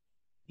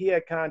he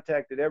had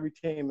contacted every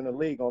team in the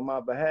league on my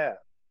behalf,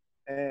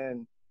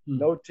 and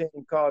no team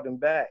called him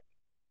back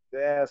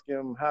to ask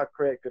him how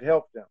Craig could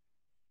help them.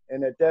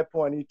 And at that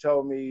point, he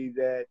told me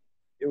that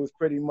it was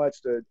pretty much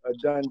a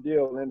done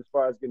deal in as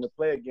far as getting to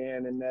play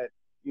again, and that,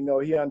 you know,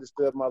 he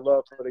understood my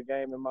love for the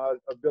game and my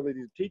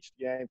ability to teach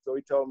the game. So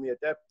he told me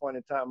at that point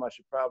in time I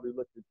should probably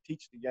look to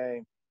teach the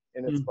game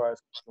in as far as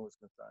was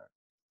concerned.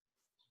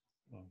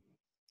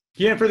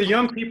 Yeah, for the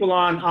young people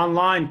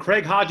online,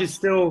 Craig Hodges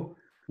still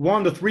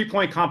won the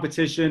three-point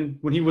competition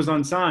when he was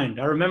unsigned.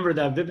 I remember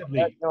that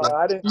vividly. No,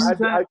 I didn't.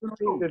 I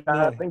competed.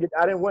 I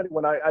didn't win it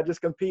when I just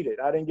competed.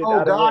 I didn't get.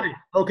 Oh, got it.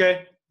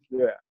 Okay.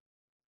 Yeah.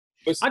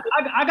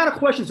 I got a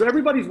question. So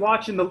everybody's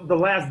watching the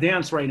Last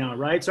Dance right now,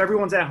 right? So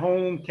everyone's at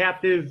home,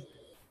 captive,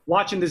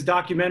 watching this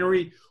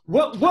documentary.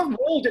 What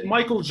role did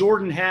Michael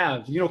Jordan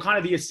have? You know, kind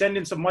of the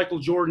ascendance of Michael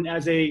Jordan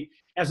as a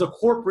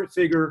corporate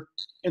figure,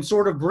 and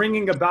sort of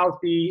bringing about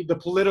the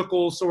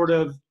political sort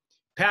of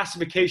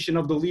pacification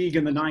of the league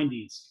in the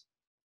 90s.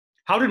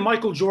 How did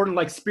Michael Jordan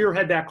like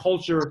spearhead that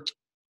culture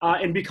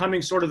and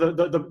becoming sort of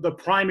the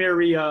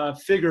primary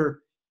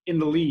figure in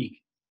the league?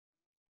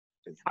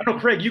 I don't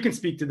know, Craig, you can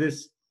speak to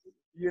this.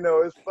 You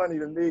know, it's funny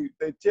to me.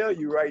 They tell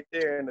you right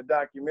there in the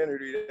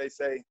documentary, they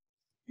say,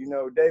 you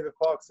know, David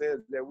Falk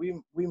says that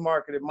we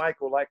marketed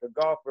Michael like a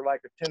golfer,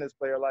 like a tennis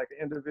player, like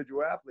an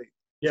individual athlete.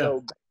 Yeah. So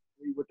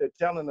basically what they're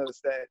telling us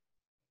that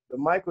the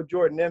Michael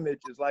Jordan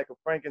image is like a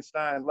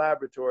Frankenstein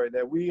laboratory,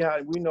 that we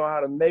know how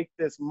to make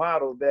this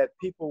model that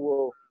people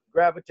will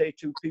gravitate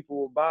to, people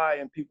will buy,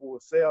 and people will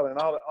sell, and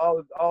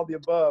all the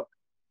above.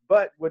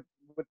 But what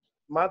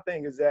my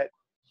thing is that,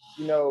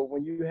 you know,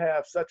 when you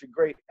have such a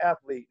great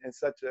athlete and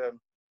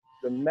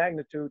the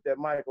magnitude that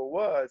Michael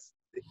was,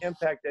 the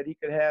impact that he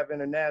could have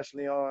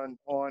internationally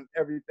on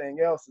everything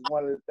else is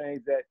one of the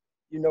things that,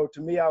 you know,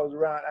 to me, I was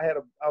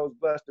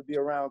blessed to be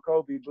around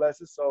Kobe, bless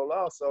his soul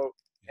also.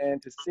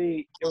 And to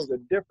see it was a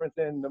difference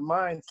in the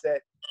mindset,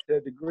 the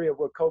degree of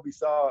what Kobe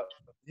saw,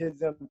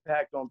 his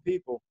impact on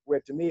people, where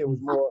to me it was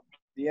more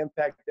the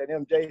impact that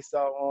MJ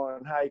saw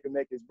on how he could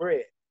make his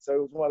bread. So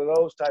it was one of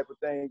those type of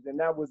things. And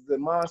that was the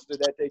monster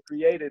that they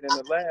created in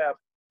the lab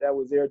that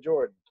was Air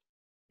Jordan.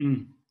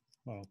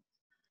 Wow.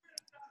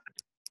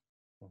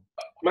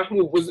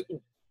 Mahmoud, was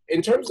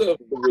in terms of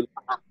the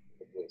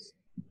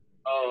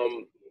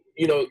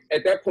you know,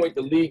 at that point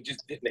the league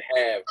just didn't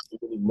have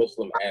really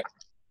Muslim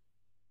athletes.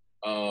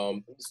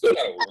 Still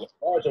got a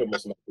large number of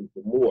Muslim athletes,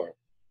 but more.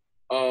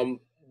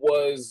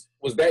 Was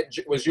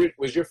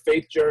your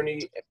faith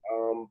journey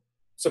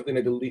something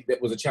that the league,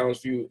 that was a challenge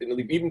for you in the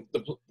league? Even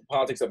the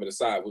politics of it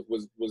aside,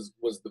 was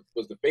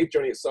the faith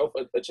journey itself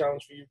a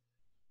challenge for you?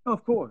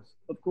 Of course.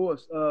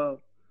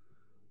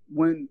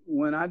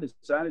 When I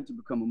decided to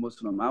become a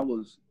Muslim, I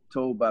was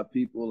told by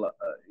people,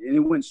 and it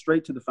went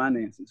straight to the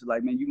finances.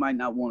 Like, man, you might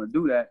not want to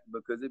do that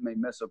because it may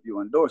mess up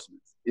your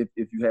endorsements if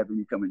you have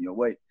any coming your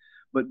way.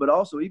 But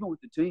also, even with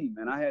the team,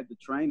 man, I had the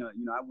trainer,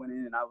 you know, I went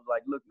in and I was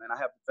like, look, man, I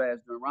have to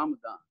fast during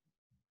Ramadan.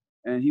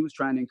 And he was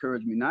trying to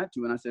encourage me not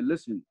to. And I said,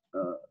 listen,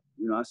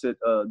 you know, I said,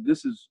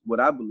 this is what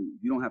I believe.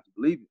 You don't have to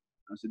believe it.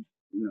 I said,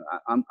 you know,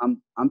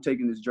 I'm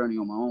taking this journey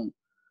on my own.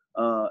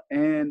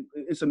 And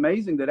it's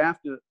amazing that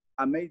after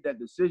I made that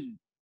decision,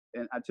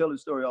 and I tell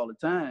this story all the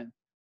time,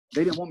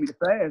 they didn't want me to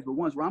fast, but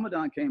once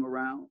Ramadan came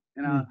around,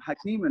 and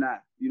Hakeem and I,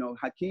 you know,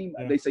 Hakeem,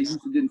 they say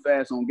used to didn't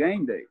fast on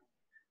game day.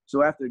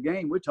 So after the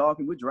game, we're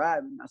talking, we're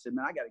driving. I said,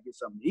 man, I got to get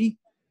something to eat.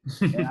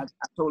 And I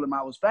told him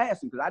I was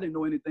fasting because I didn't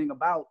know anything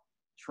about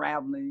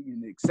traveling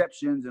and the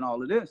exceptions and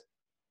all of this.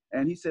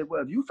 And he said,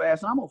 well, if you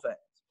fast, I'm going to fast.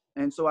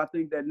 And so I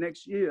think that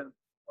next year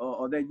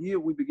or that year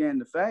we began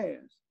to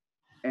fast,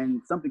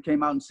 and something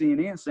came out in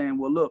CNN saying,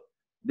 well, look,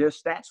 their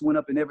stats went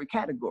up in every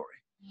category.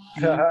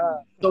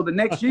 So the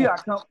next year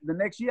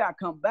I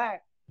come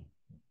back,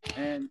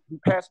 and he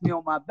passed me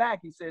on my back.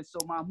 He said, so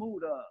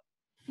Mahmoud,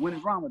 when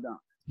is Ramadan?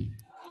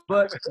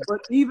 But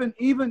even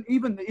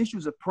the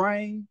issues of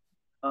praying,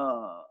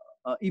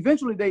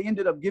 eventually they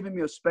ended up giving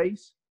me a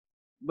space.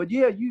 But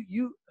yeah,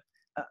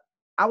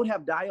 I would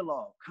have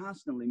dialogue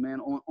constantly, man,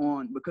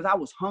 on because I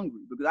was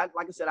hungry. Because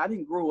like I said, I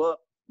didn't grow up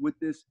with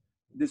this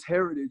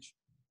heritage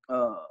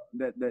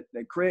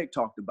that Craig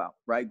talked about,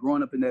 right?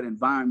 Growing up in that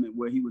environment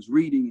where he was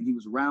reading and he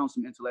was around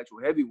some intellectual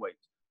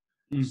heavyweights.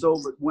 So,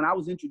 but when I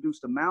was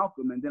introduced to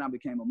Malcolm and then I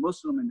became a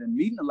Muslim and then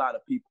meeting a lot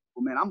of people,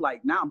 man, I'm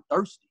like, now I'm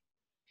thirsty.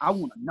 I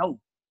want to know.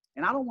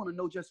 And I don't want to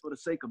know just for the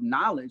sake of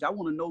knowledge. I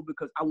want to know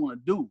because I want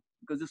to do,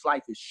 because this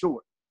life is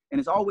short and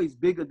it's always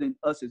bigger than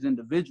us as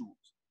individuals,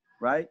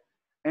 right?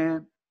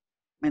 And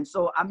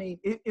so, I mean,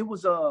 it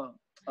was what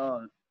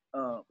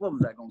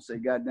was I going to say?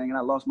 God dang it,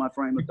 I lost my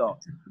frame of thought.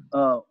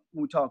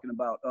 We're talking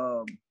about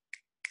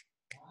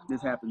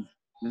this happened.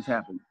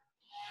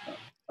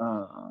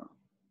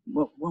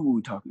 What were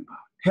we talking about?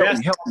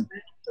 Help me.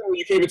 When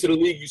you came into the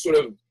league, you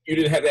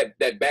didn't have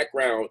that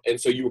background, and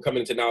so you were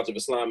coming into knowledge of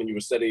Islam, and you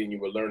were studying, and you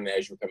were learning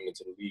as you were coming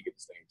into the league at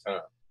the same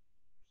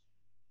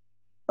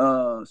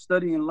time.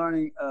 Studying and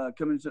learning,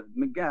 coming into,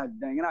 God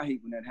dang it, I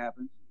hate when that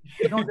happens.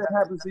 Don't that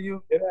happen to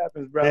you? It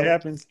happens, bro. It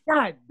happens.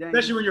 God dang.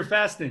 Especially when you're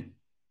fasting.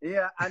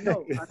 Yeah, I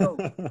know.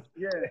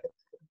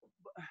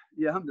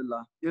 Yeah,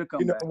 alhamdulillah. It'll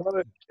come back.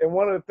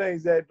 One of the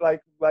things that,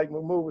 like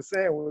Mahmoud was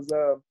saying, was,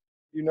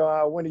 you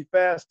know, when he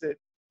fasted,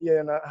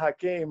 and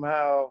Hakeem,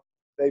 how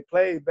they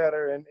played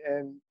better,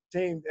 and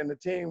the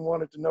team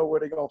wanted to know where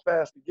they're gonna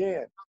fast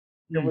again.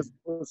 It was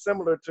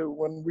similar to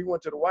when we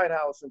went to the White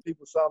House and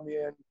people saw me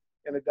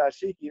in a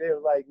dashiki. They were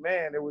like,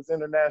 man, it was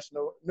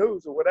international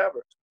news or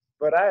whatever.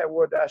 But I had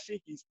wore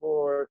dashikis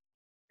for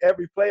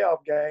every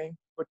playoff game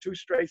for 2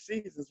 straight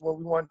seasons when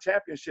we won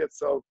championships.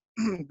 So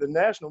the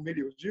national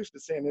media was used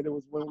to saying that. It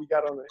was when we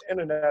got on the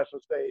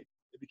international stage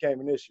it became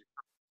an issue.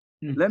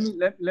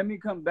 Let me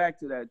come back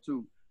to that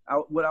too.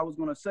 What I was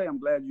going to say, I'm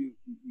glad you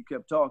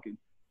kept talking,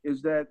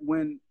 is that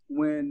when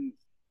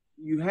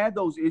you had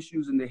those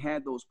issues and they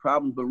had those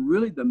problems, but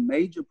really the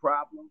major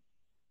problem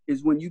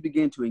is when you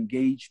begin to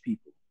engage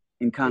people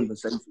in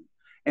conversation.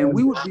 And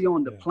we would be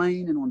on the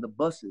plane and on the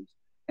buses.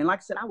 And like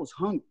I said, I was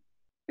hungry.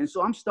 And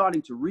so I'm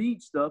starting to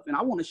read stuff and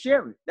I want to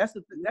share it. That's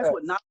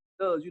what knowledge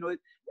does. You know,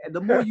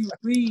 the more you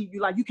read,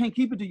 you can't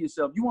keep it to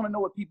yourself. You want to know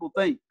what people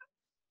think.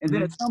 And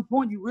then at some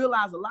point you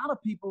realize a lot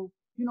of people,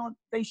 you know,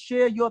 they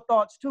share your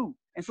thoughts too.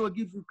 And so it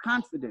gives you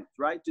confidence,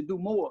 right, to do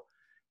more.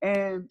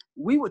 And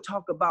we would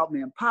talk about,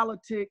 man,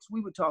 politics.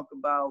 We would talk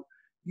about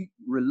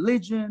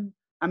religion.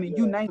 I mean,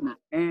 you name it.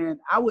 And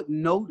I would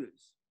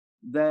notice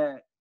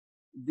that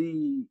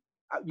the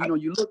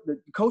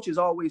coaches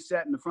always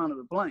sat in the front of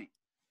the plane.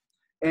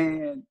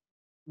 And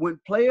when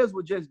players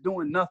were just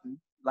doing nothing,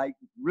 like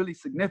really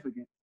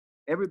significant,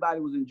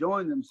 everybody was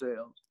enjoying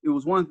themselves. It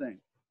was one thing.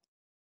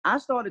 I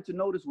started to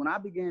notice when I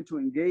began to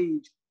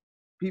engage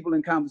people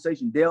in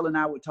conversation, Dale and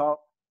I would talk,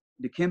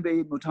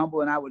 Dikembe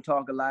Mutombo and I would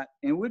talk a lot,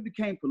 and we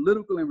became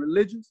political and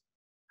religious.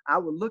 I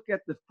would look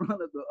at the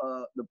front of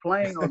the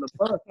plane or the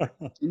bus,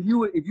 and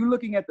if you're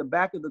looking at the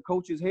back of the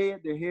coach's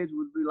head, their heads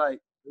would be like,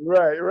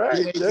 right.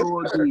 Here they go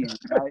again,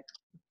 right?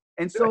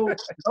 And so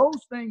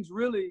those things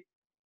really,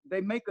 they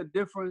make a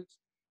difference,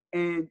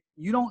 and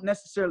you don't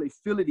necessarily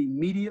feel it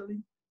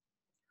immediately,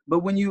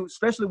 but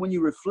especially when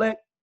you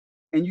reflect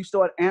and you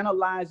start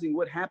analyzing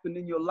what happened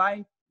in your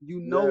life, you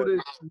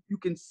notice, you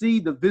can see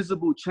the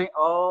visible change.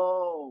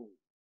 Oh,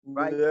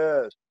 right.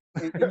 Yes.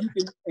 And you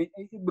can,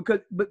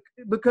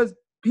 because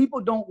people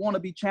don't want to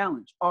be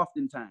challenged.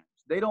 Oftentimes,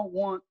 they don't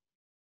want,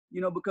 you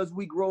know, because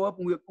we grow up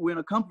and we're in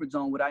a comfort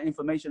zone with our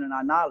information and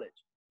our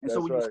knowledge. And so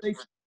when you say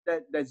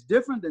that's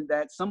different than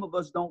that, some of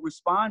us don't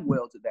respond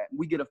well to that.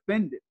 We get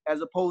offended,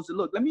 as opposed to,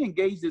 look, let me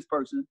engage this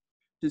person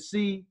to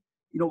see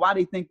why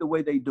they think the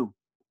way they do.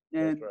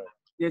 And right.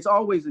 it's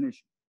always an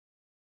issue.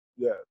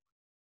 Yeah.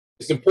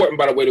 It's important,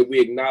 by the way, that we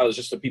acknowledge,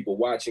 just the people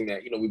watching,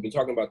 that, we've been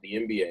talking about the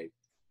NBA,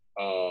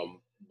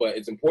 but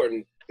it's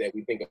important that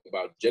we think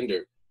about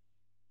gender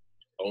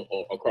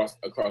across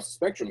the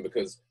spectrum,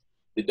 because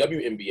the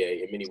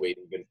WNBA, in many ways,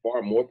 has been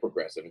far more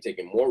progressive and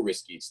taking more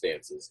risky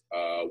stances.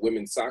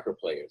 Women's soccer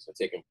players are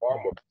taking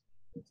far more,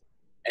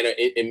 and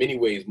in many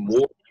ways,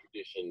 more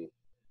tradition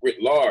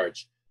writ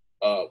large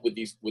with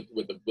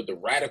the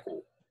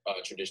radical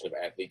tradition of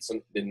athletes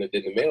than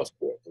the male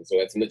sports. And so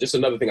that's just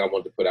another thing I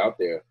wanted to put out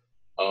there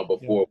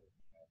before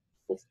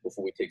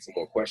we take some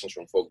more questions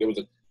from folks. There was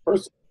a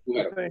person who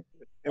had a...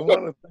 And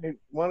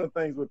one of the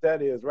things with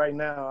that is, right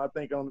now, I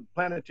think on the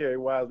planetary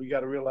wise, we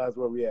got to realize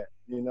where we're at.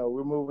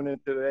 We're moving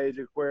into the age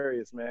of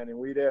Aquarius, man, and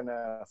we're there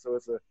now. So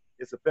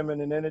it's a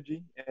feminine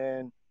energy,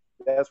 and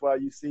that's why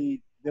you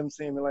see them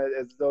seeming like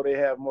as though they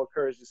have more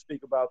courage to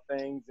speak about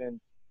things and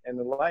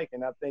the like.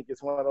 And I think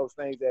it's one of those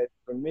things that,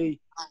 for me,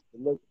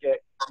 to look at,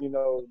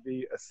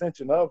 the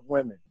ascension of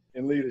women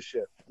in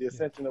leadership, the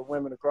ascension of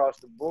women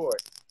across the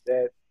board.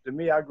 That, to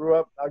me, I grew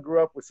up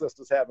with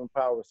sisters having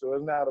power, so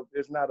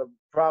it's not a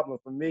problem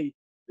for me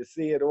to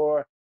see it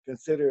or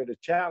consider it a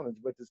challenge.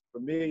 But for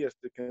me, is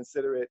to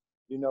consider it.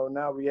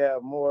 Now we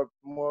have more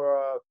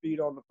feet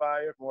on the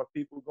fire, more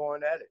people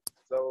going at it.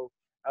 So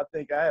I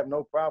think I have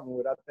no problem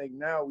with it. I think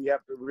now we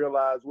have to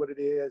realize what it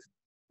is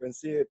and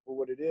see it for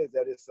what it is.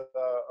 That it's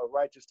a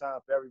righteous time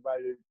for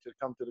everybody to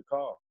come to the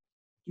call.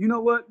 You know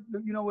what?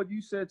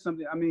 You said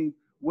something. I mean,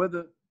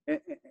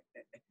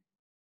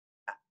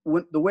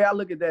 the way I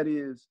look at that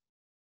is,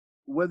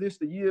 whether it's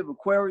the year of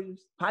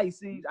Aquarius,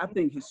 Pisces, I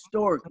think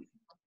historically,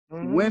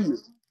 women,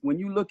 when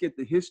you look at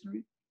the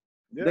history,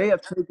 they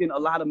have taken a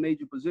lot of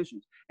major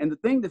positions. And the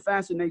thing that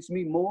fascinates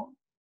me more,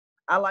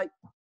 I'm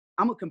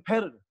a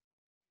competitor,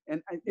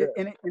 and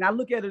I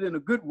look at it in a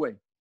good way.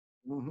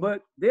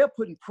 But they're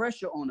putting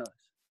pressure on us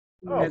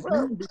as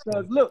men,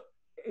 because look,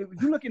 if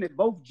you're looking at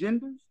both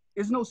genders,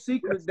 it's no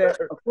secret that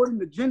according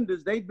to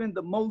genders, they've been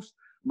the most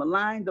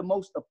maligned, the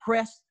most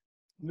oppressed,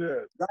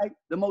 right?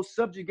 The most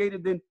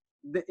subjugated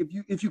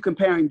if you're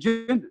comparing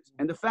genders.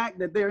 And the fact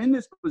that they're in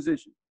this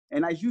position,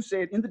 and as you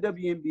said, in the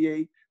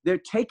WNBA, they're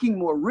taking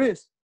more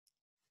risks,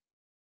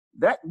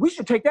 that we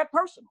should take that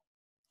personal.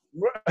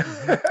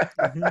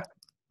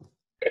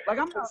 Like,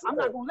 I'm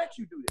not gonna let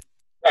you do this.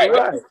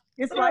 Right.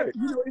 It's like,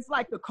 it's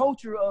like the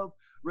culture of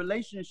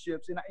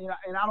relationships, and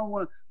I don't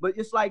want to, but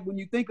it's like when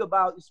you think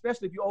about,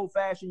 especially if you're old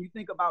fashioned, you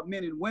think about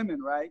men and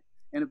women, right?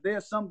 And if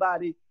there's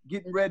somebody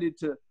getting ready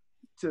to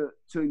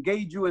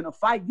engage you in a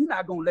fight, you're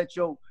not gonna let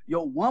your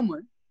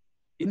woman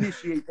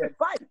initiate that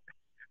fight.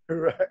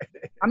 Right.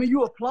 I mean,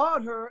 you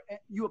applaud her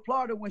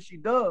when she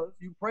does.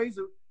 You praise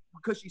her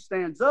because she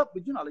stands up,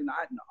 but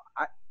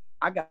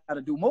I got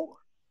to do more.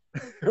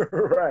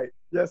 Right.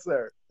 Yes,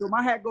 sir. So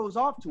my hat goes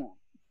off to him.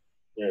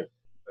 Yeah.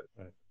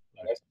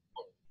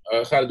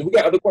 Khaled, do we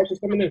got other questions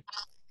coming in?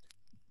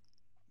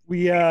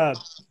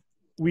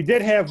 We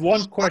did have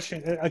one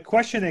question, a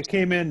question that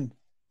came in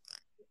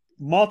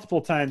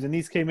multiple times, and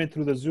these came in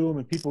through the Zoom,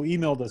 and people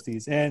emailed us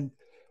these. And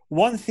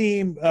one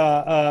theme,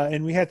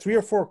 and we had 3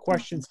 or 4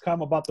 questions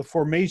come about the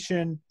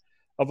formation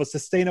of a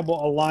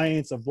sustainable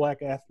alliance of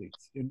Black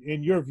athletes.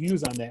 In your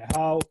views on that,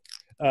 how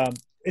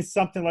can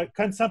something like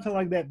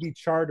that be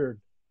chartered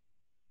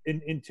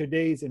in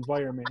today's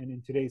environment and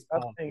in today's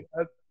politics?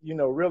 I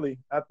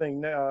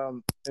think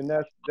and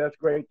that's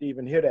great to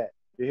even hear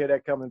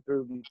that coming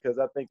through, because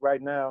I think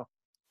right now,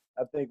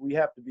 we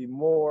have to be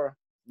more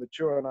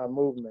mature in our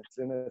movements,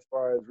 and as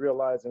far as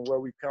realizing where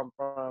we come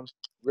from,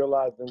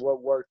 realizing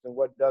what works and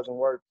what doesn't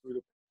work through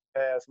the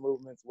past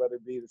movements, whether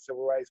it be the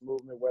civil rights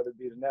movement, whether it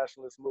be the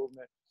nationalist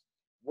movement,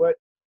 what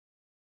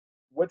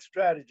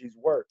strategies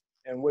work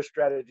and what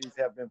strategies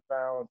have been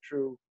found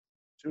true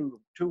to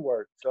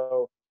work.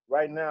 So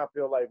right now, I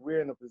feel like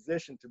we're in a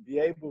position to be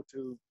able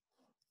to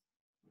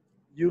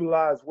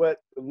utilize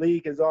what the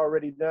league has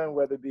already done,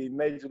 whether it be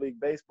Major League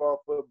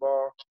Baseball,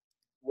 football,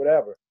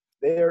 whatever.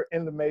 They're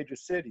in the major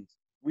cities.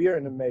 We are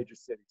in the major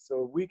cities.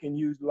 So we can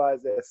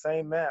utilize that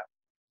same map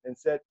and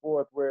set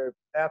forth where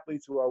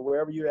athletes who are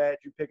wherever you're at,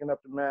 you're picking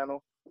up the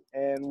mantle,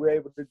 and we're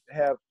able to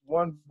have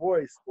one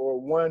voice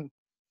or one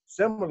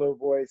similar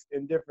voice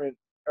in different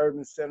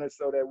urban centers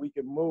so that we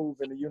can move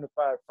in a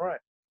unified front.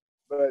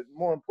 But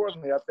more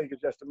importantly, I think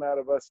it's just a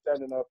matter of us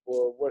standing up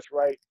for what's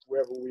right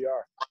wherever we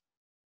are.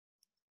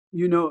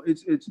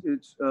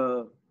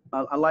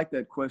 I like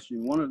that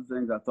question. One of the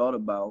things I thought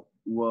about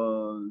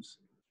was,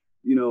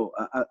 I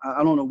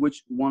don't know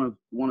which one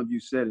of you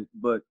said it,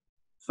 but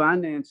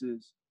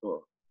finances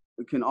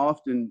can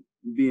often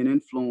be an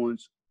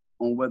influence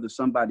on whether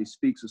somebody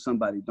speaks or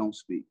somebody don't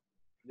speak.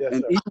 Yes,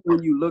 and sir. even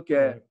when you look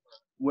at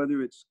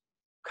whether it's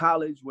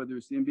college, whether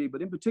it's the NBA,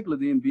 but in particular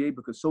the NBA,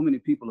 because so many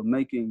people are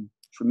making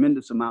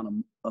tremendous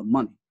amount of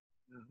money.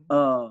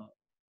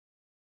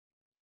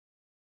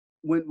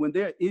 When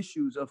there are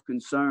issues of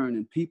concern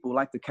and people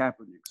like the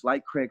Kaepernicks,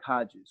 like Craig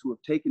Hodges, who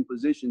have taken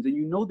positions,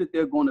 and that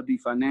they're going to be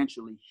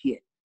financially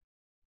hit,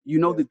 You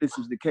know that this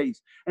is the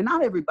case. And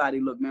not everybody,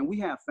 look, man, we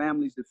have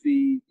families to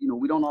feed. You know,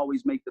 we don't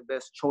always make the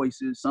best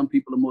choices. Some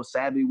people are more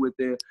savvy with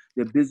their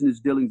business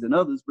dealings than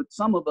others, but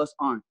some of us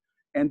aren't.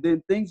 And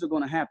then things are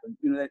going to happen.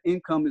 You know, that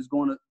income is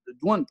going to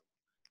dwindle.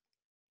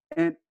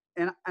 And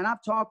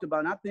I've talked about,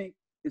 and I think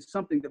it's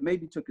something that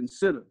maybe to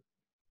consider.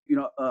 You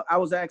know, I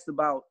was asked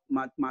about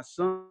my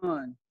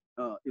son,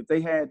 if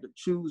they had to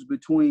choose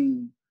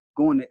between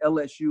going to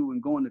LSU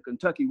and going to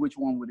Kentucky, which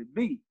one would it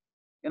be?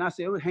 And I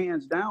said, well,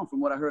 hands down, from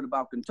what I heard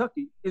about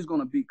Kentucky, it's going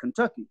to be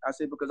Kentucky. I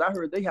said, because I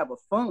heard they have a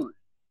fund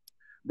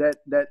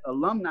that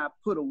alumni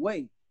put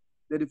away,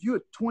 that if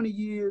you're 20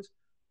 years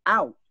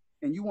out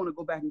and you want to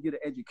go back and get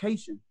an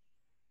education,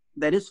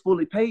 that it's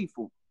fully paid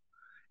for.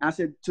 And I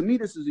said, to me,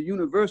 this is a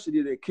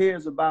university that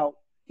cares about,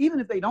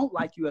 even if they don't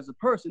like you as a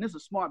person, it's a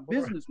smart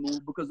business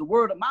move, because the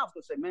word of mouth is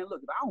going to say, man,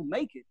 look, if I don't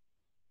make it,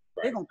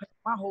 they're going to pay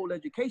my whole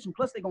education.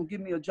 Plus, they're going to give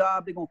me a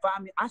job. They're going to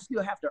find me. I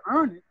still have to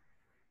earn it.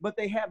 But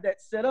they have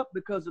that set up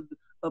because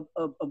of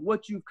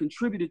what you've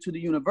contributed to the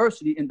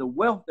university and the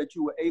wealth that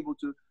you were able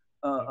to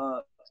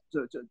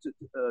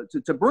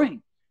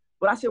bring.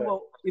 But I said,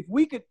 well, if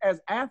we could,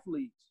 as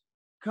athletes,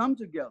 come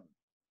together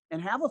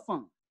and have a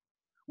fund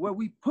where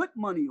we put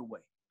money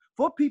away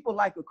for people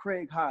like a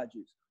Craig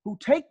Hodges who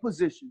take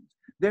positions,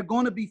 they're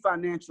going to be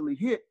financially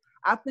hit.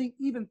 I think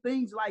even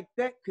things like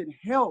that could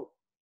help,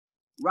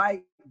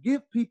 right?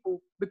 Give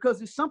people, because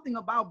there's something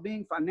about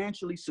being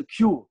financially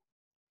secure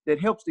that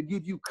helps to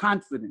give you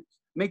confidence,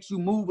 makes you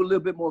move a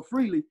little bit more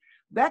freely.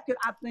 That could,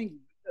 I think,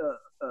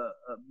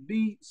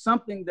 be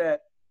something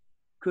that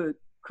could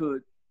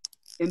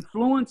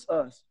influence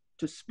us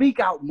to speak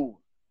out more,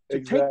 to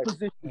take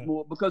positions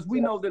more, because we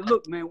know that,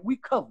 look, man, we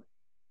covered.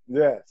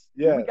 Yes.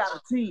 We got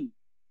a team.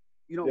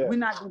 You know, we're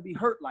not going to be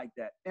hurt like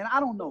that. And I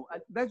don't know.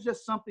 That's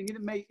just something.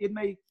 It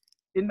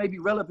may be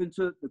relevant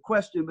to the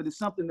question, but it's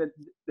something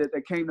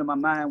that came to my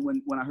mind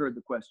when I heard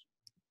the question.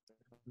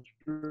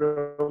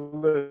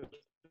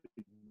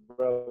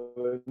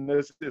 Brother, and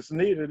it's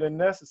needed and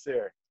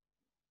necessary.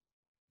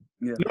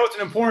 Yeah. You know, it's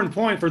an important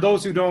point for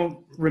those who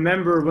don't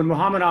remember. When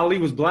Muhammad Ali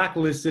was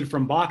blacklisted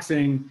from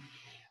boxing,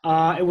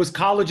 it was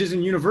colleges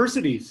and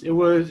universities. It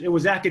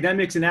was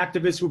academics and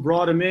activists who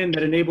brought him in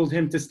that enabled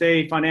him to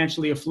stay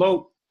financially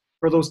afloat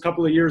for those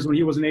couple of years when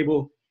he wasn't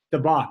able to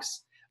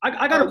box.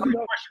 I got a quick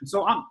question.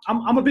 So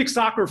I'm a big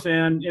soccer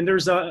fan, and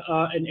there's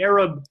an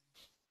Arab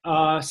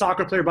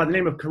soccer player by the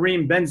name of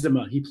Karim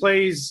Benzema. He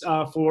plays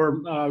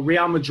for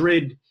Real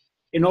Madrid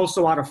and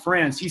also out of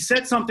France. He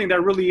said something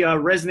that really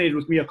resonated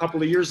with me a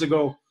couple of years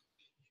ago.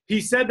 He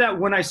said that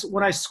when I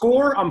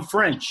score, I'm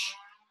French,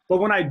 but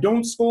when I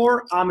don't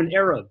score, I'm an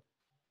Arab.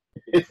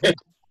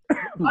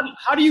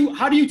 How do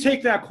you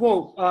take that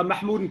quote,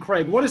 Mahmoud and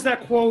Craig? What is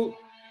that quote?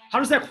 How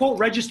does that quote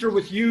register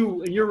with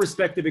you and your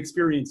respective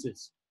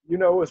experiences? You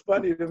know, what's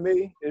funny to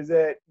me is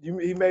that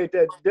he made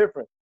that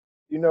difference.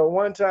 You know,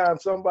 one time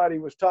somebody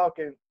was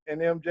talking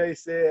and MJ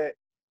said,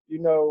 you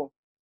know,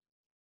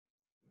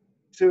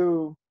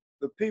 to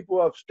the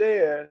people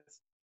upstairs,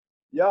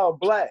 y'all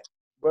black,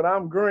 but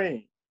I'm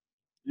green.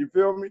 You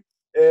feel me?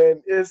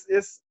 And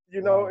it's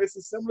you know, it's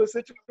a similar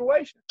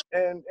situation.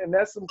 And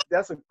that's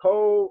a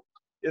code.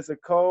 It's a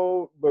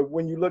code. But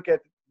when you look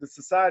at the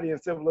society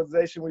and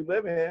civilization we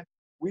live in,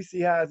 we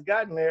see how it's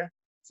gotten there.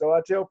 So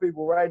I tell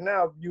people right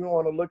now, you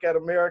want to look at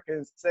America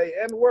and say,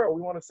 and the world,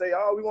 we want to say,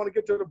 oh, we want to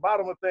get to the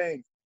bottom of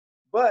things.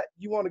 But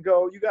you want to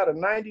go, you got a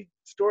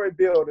 90-story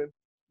building.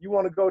 You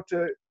want to go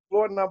to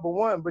floor number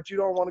 1, but you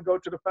don't want to go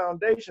to the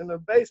foundation, the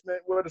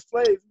basement where the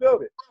slaves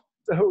built it.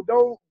 So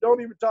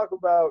don't even talk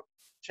about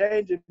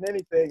changing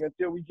anything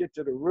until we get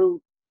to the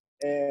root.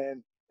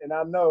 And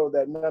I know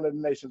that none of the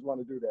nations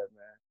want to do that,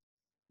 man.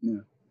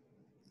 Yeah.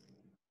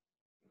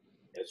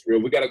 That's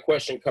real. We got a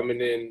question coming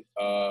in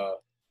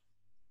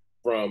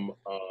from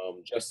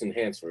Justin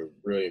Hansford,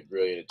 brilliant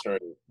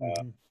attorney.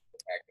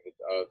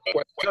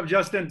 What's up,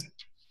 Justin?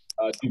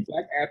 Do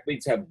black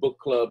athletes have book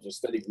clubs or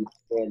study groups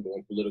formed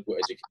on political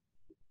education?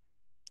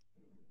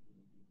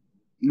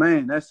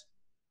 Man, that's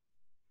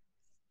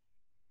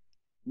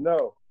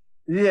no.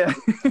 Yeah.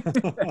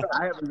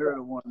 I haven't heard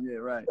of one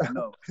yet, right?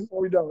 No.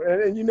 We don't.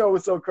 And you know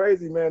what's so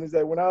crazy, man, is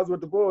that when I was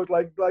with the boys,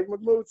 like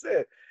Mahmoud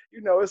said,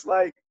 you know, it's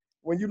like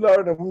when you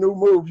learn a new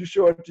move, you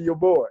show it to your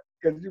boy.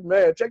 Because you,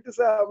 man, check this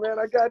out, man,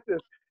 I got this.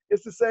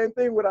 It's the same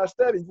thing with our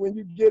studies. When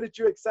you get it,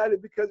 you're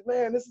excited because,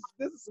 man, this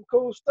is some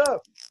cool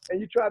stuff.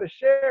 And you try to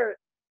share it.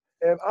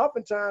 And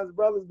oftentimes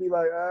brothers be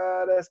like,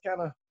 that's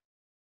kind of,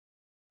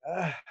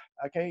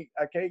 I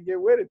can't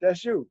get with it.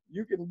 That's you.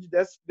 You can,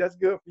 that's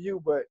good for you,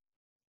 but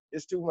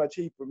it's too much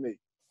heat for me.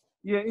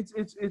 Yeah,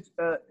 it's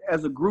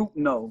as a group,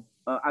 no.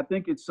 I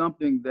think it's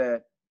something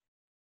that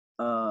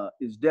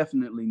is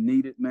definitely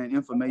needed, man.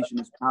 Information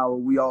is power.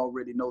 We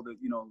already know the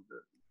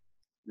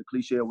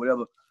cliche or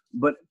whatever.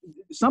 But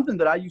something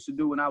that I used to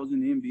do when I was in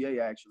the NBA,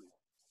 actually,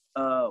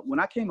 when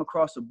I came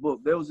across a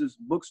book, there was this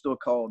bookstore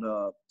called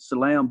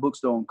Salam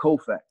Bookstore on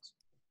Colfax.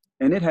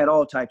 And it had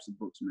all types of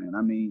books, man.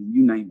 I mean,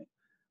 you name it.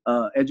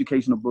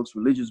 Educational books,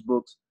 religious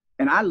books.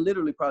 And I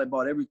literally probably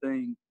bought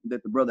everything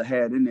that the brother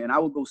had in there. And I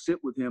would go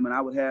sit with him, and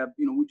I would have,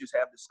 we just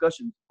have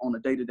discussions on a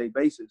day-to-day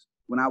basis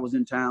when I was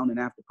in town and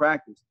after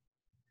practice.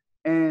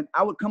 And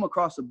I would come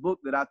across a book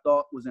that I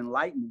thought was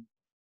enlightening,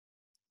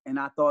 and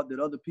I thought that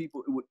other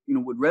people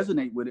would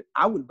resonate with it.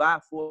 I would buy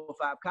 4 or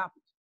 5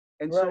 copies.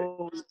 And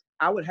so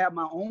I would have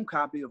my own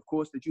copy, of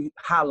course, that you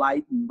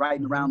highlight and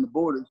writing around the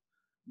borders.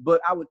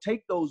 But I would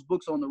take those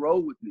books on the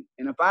road with me.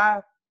 And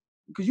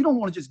because you don't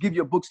want to just give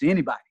your books to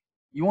anybody.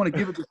 You want to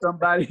give it to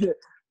somebody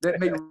that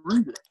may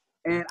read it.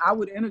 And I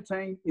would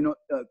entertain,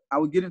 I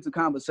would get into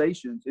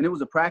conversations. And it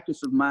was a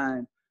practice of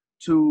mine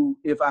to,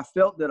 if I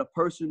felt that a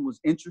person was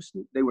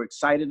interested, they were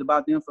excited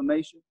about the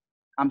information,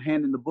 I'm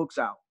handing the books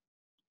out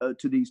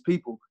to these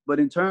people. But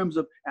in terms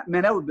of,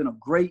 man, that would have been a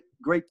great,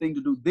 great thing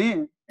to do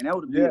then. And that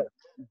would have been a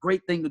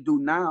great thing to do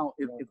now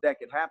if that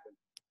could happen.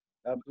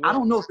 Absolutely. I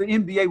don't know if the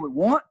NBA would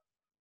want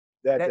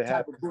that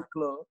type of book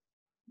club,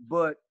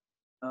 but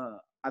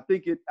I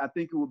think it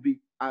would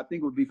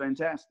be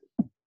fantastic.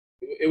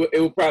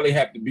 It would probably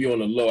have to be on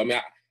the low. I mean,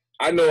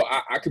 I know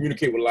I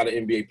communicate with a lot of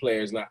NBA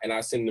players, and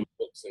I send them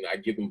books and I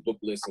give them book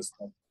lists and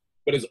stuff.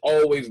 But it's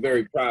always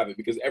very private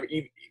because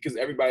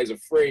everybody's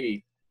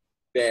afraid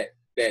that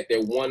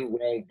they're one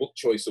wrong book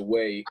choice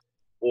away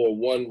or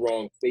one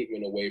wrong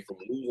statement away from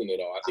losing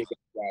it all. I think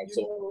that's why.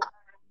 So,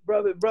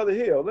 brother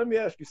Hill, let me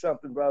ask you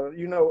something, brother.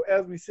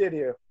 As we sit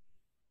here,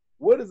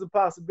 what is the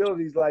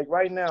possibilities like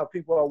right now?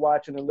 People are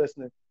watching and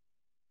listening.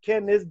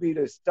 Can this be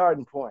the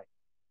starting point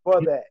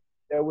for that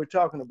we're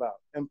talking about?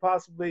 And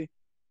possibly,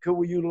 could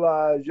we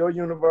utilize your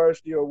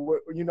university, or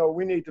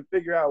we need to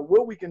figure out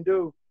what we can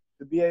do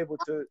to be able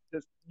to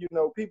just,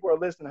 people are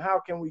listening. How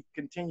can we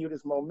continue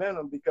this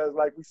momentum? Because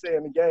like we say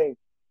in the game,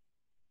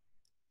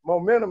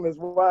 momentum is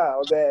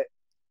wild, that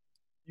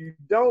you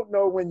don't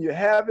know when you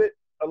have it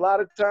a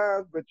lot of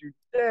times, but you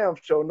damn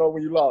sure know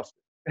when you lost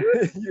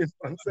it. You know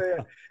what I'm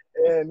saying?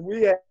 And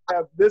we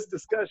have this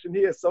discussion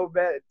here so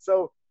bad,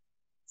 so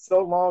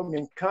long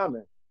in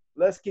coming.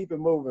 Let's keep it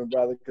moving,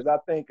 brother, because I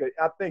think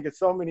it's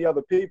so many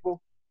other people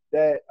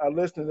that are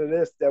listening to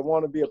this that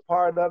want to be a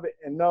part of it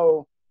and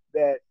know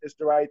that it's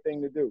the right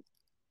thing to do.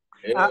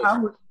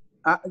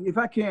 If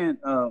I can,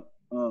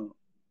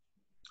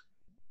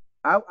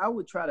 I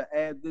would try to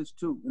add this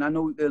too, and I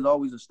know there's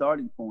always a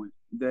starting point,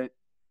 that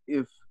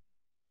if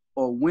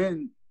or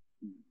when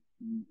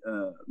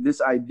this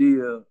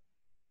idea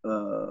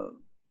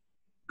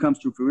comes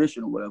to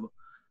fruition or whatever,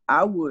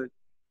 I would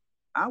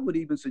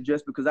even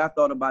suggest, because I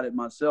thought about it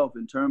myself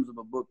in terms of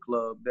a book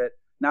club, that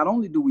not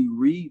only do we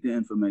read the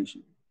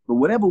information, but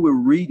whatever we're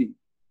reading,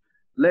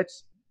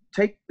 let's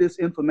take this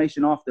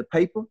information off the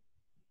paper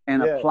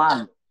and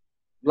apply it.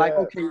 Like,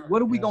 okay,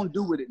 what are we going to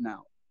do with it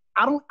now?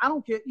 I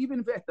don't care,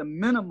 even if at the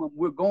minimum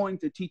we're going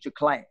to teach a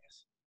class,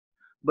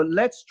 but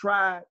let's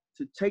try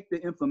to take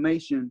the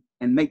information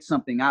and make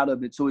something out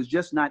of it. So it's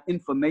just not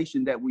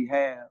information that we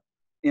have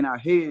in our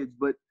heads,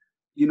 but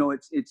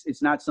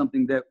it's not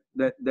something that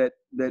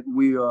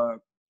we are,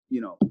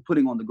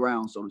 putting on the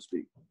ground, so to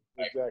speak.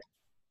 Exactly.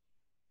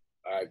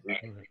 I agree.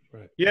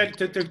 Right. Yeah,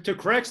 to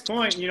Craig's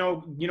point,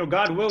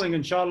 God willing,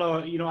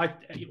 inshallah,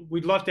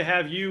 we'd love to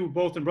have you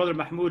both and Brother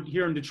Mahmoud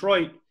here in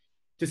Detroit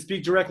to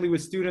speak directly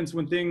with students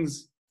when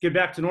things get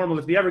back to normal.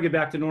 If they ever get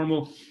back to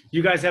normal,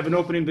 you guys have an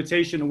open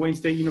invitation to Wayne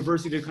State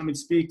University to come and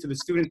speak to the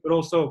students, but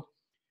also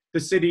the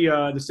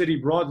city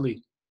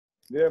broadly.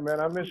 Yeah, man,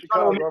 I'm in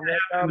Chicago. I'm right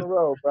down the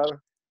road,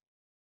 brother.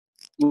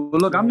 Well,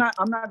 look, I'm not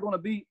going to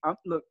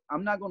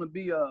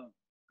be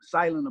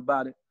silent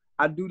about it.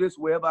 I do this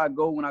wherever I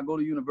go. When I go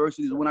to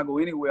universities or when I go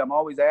anywhere, I'm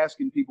always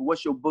asking people,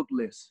 what's your book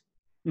list?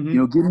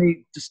 Mm-hmm. Give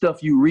me the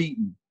stuff you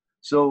reading.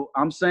 So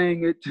I'm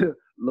saying it to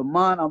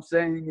Lamont. I'm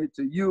saying it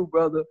to you,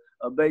 brother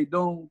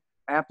Beydoun.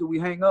 After we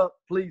hang up,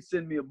 please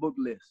send me a book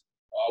list.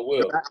 I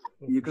will.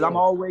 Because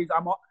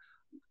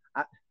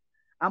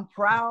I'm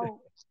proud.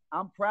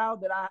 I'm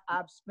proud that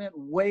I've spent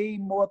way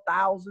more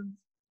thousands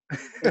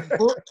in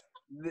books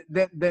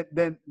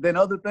than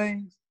other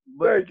things.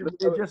 But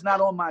it's just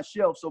not on my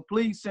shelf. So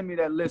please send me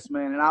that list,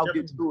 man, and I'll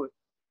get to it.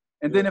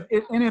 And then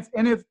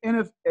if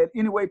at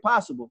any way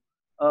possible,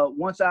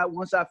 once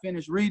I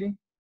finish reading,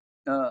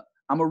 I'm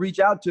gonna reach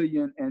out to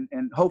you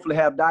and hopefully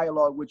have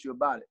dialogue with you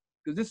about it.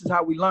 Because this is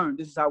how we learn.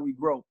 This is how we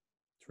grow.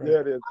 Right. Yeah,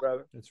 it is,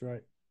 brother. That's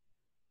right.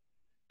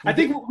 I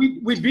think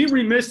we'd be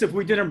remiss if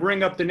we didn't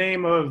bring up the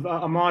name of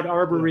Ahmaud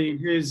Arbery,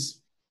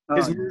 his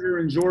murder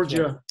in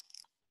Georgia.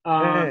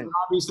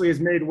 Obviously has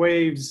made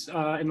waves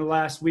in the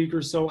last week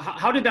or so.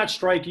 How did that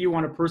strike you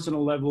on a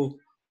personal level,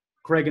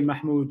 Craig and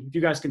Mahmoud? If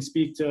you guys can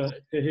speak to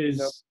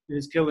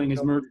his killing,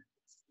 his murder.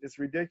 It's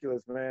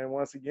ridiculous, man.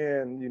 Once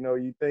again,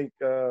 you think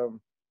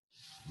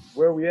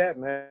where we at,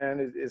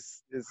 man,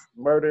 is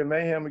murder and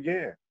mayhem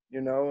again,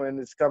 and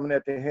it's coming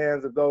at the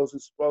hands of those who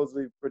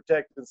supposedly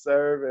protect and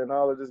serve and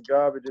all of this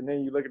garbage. And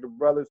then you look at the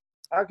brothers.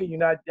 How can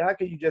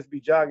you just be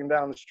jogging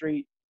down the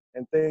street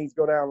and things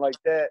go down like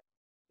that?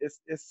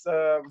 It's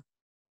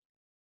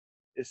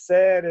it's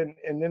sad, and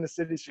in the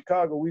city of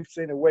Chicago, we've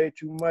seen it way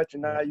too much,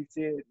 and now you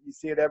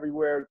see it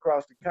everywhere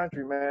across the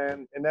country,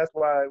 man. And that's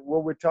why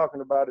what we're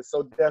talking about is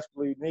so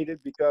desperately needed,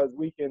 because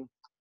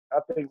I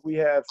think we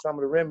have some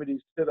of the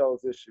remedies to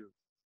those issues.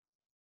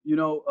 You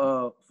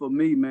know, for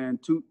me, man,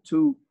 two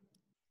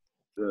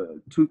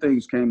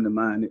things came to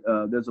mind.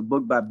 There's a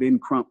book by Ben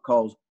Crump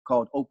called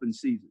Open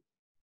Season,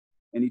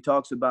 and he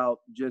talks about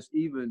just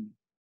even,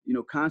 you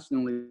know,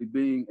 constantly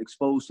being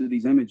exposed to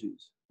these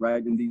images,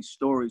 right? And these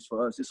stories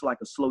for us, it's like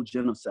a slow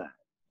genocide,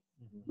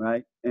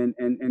 right? And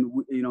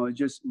you know, it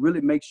just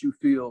really makes you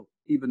feel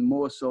even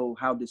more so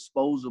how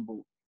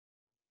disposable,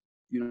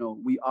 you know,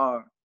 we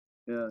are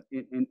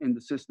in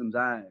the system's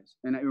eyes.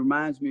 And it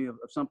reminds me of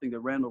something that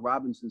Randall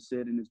Robinson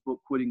said in his book,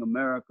 Quitting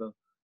America,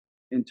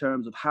 in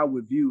terms of how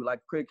we view, like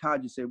Craig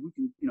Hodges said, we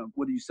can, you know,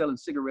 whether you're selling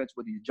cigarettes,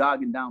 whether you're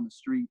jogging down the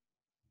street,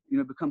 you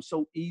know, it becomes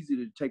so easy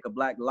to take a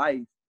Black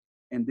life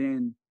and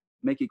then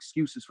make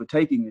excuses for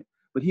taking it.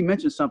 But he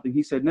mentioned something.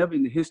 He said, never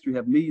in the history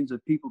have millions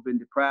of people been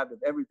deprived of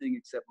everything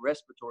except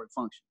respiratory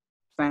function,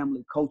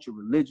 family, culture,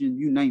 religion,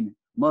 you name it,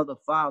 mother,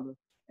 father,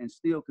 and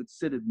still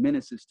considered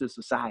menaces to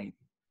society.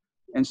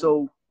 And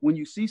so when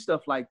you see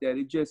stuff like that,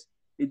 it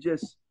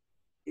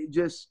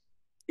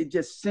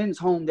just sends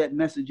home that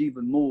message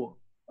even more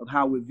of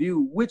how we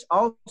view, which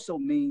also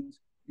means,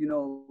 you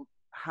know,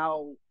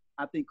 how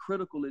I think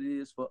critical it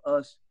is for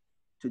us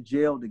to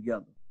gel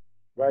together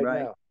right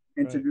now.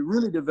 And to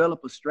really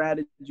develop a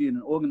strategy and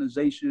an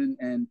organization,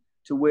 and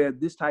to where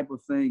this type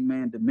of thing,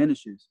 man,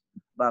 diminishes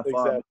by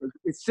far. Exactly.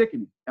 It's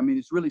sickening. I mean,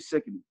 it's really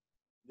sickening.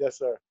 Yes,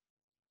 sir.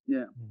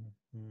 Yeah.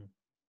 Mm-hmm.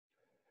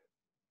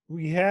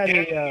 We had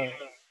a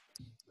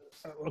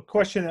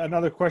question,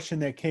 another question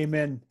that came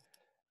in.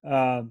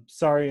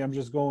 Sorry, I'm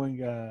just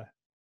going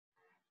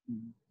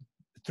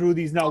through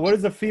these now. What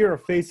is the fear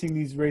of facing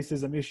these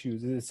racism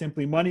issues? Is it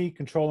simply money,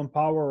 control, and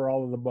power, or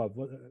all of the above?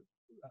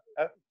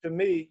 To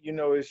me, you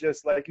know, it's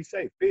just like you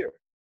say, fear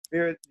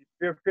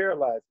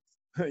paralyzes.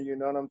 You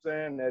know what I'm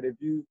saying? That if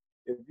you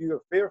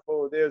are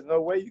fearful, there's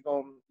no way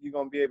you're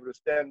gonna be able to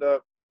stand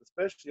up,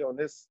 especially on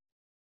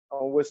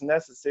what's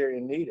necessary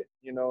and needed.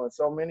 You know, and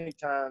so many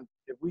times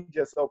if we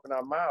just open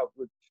our mouth,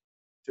 which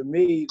to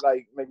me,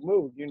 like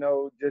Mahmoud, you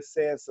know, just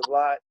saying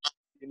Salat,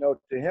 you know,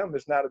 to him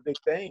it's not a big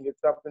thing.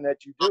 It's something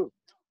that you do,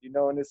 you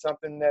know, and it's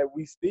something that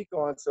we speak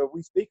on. So if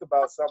we speak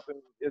about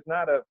something, it's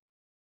not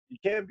you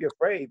can't be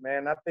afraid,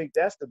 man. I think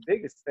that's the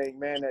biggest thing,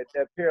 man,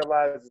 that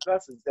paralyzes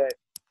us, is that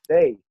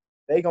they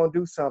gonna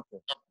do something.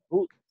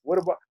 What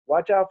about,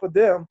 watch out for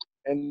them,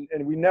 and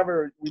we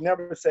never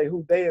say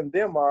who they and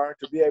them are,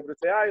 to be able to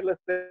say, all right,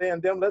 let's they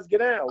and them, let's get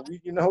down.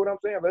 You know what I'm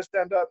saying? Let's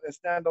stand up and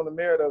stand on the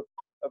merit of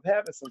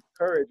having some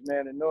courage,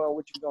 man, and knowing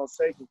what you're gonna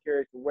say can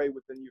carry the weight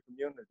within your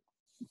community.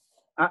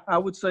 I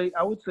would say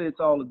it's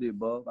all of the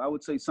above. I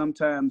would say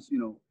sometimes, you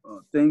know,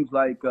 things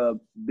like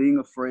being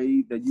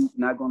afraid that you're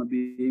not going to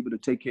be able to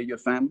take care of your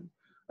family,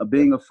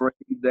 being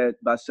afraid that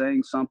by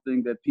saying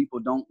something that people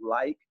don't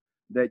like,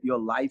 that your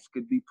life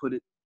could be put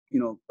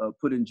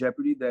in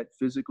jeopardy, that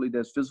physically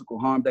there's physical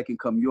harm that can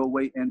come your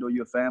way and or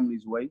your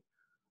family's way.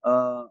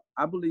 I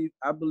believe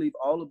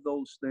all of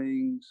those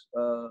things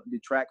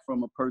detract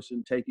from a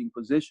person taking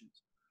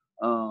positions.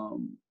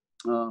 You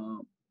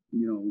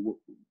know,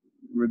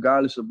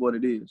 regardless of what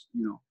it is,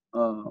 you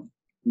know.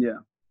 Yeah.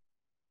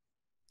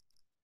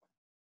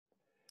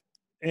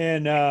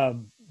 And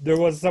there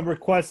was some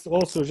requests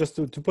also, just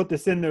to put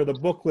this in there, the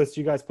book list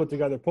you guys put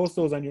together, post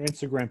those on your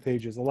Instagram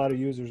pages. A lot of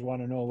users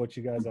want to know what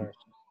you guys are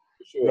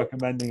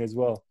recommending as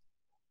well.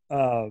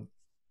 A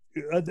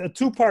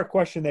two-part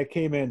question that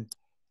came in.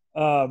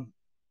 What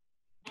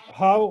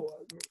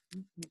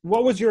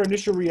was your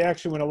initial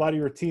reaction when a lot of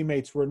your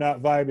teammates were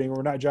not vibing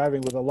or not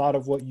jiving with a lot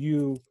of what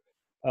you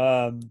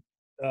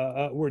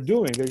were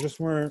doing? They just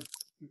weren't,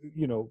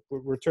 you know,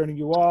 we're turning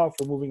you off,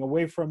 we're moving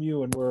away from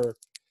you, and we're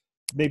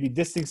maybe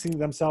distancing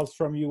themselves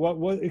from you.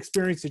 What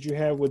experience did you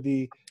have with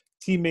the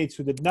teammates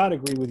who did not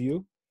agree with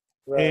you?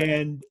 Right.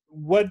 And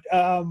what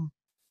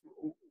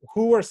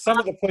who are some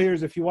of the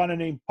players, if you want to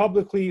name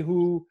publicly,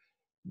 who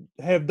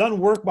have done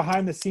work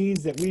behind the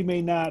scenes that we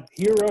may not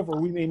hear of, or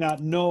we may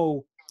not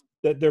know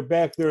that they're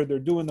back there, they're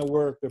doing the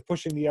work, they're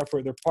pushing the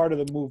effort, they're part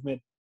of the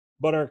movement,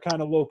 but are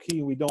kind of low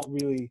key, we don't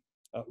really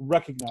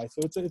recognize?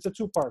 So it's a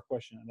two-part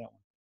question on that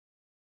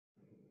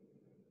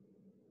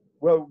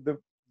Well, one.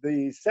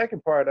 the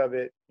second part of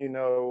it, you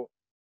know,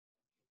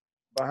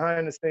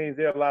 behind the scenes,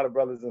 there are a lot of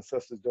brothers and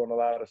sisters doing a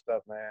lot of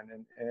stuff,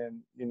 man. And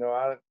you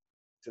know,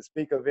 to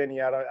speak of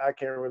any, I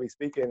can't really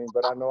speak any,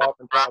 but I know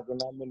oftentimes when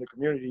I'm in the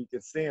community, you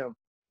can see them.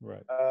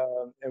 Right.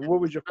 And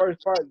what was your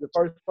first part? The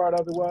first part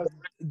of it was?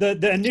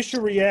 The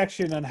initial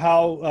reaction on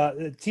how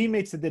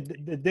teammates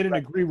that didn't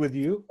agree with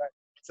you. Right.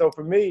 So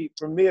for me,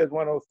 it's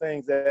one of those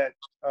things that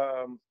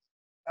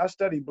I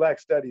study Black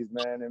studies,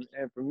 man.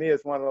 And for me,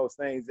 it's one of those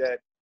things that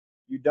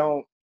you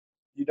don't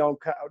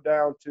cut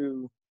down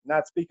to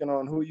not speaking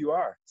on who you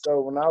are. So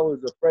when I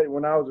was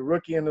a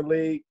rookie in the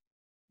league,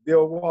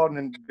 Bill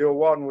Walton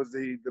was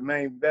the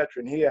main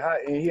veteran. He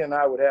and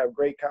I would have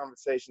great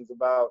conversations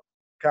about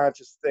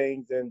conscious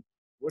things, and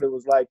what it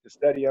was like to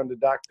study under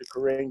Dr.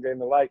 Karinga and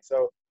the like.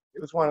 So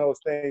it was one of those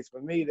things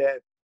for me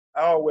that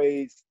I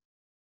always,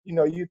 you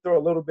know, you throw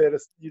a little bit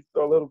of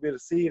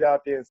seed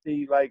out there and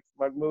see, like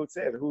Mahmoud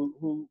said,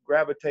 who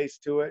gravitates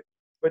to it,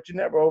 but you're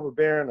never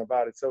overbearing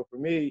about it. So for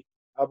me,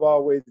 I've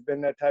always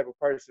been that type of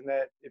person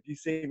that if you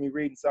see me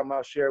reading something,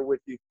 I'll share it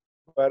with you,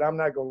 but I'm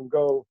not going to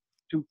go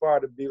too far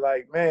to be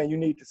like, man, you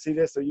need to see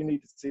this or you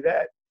need to see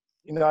that.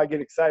 You know, I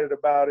get excited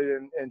about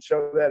it and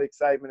show that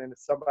excitement, and if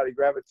somebody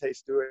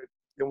gravitates to it,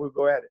 then we'll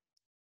go at it.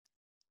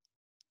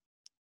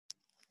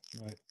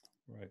 Right.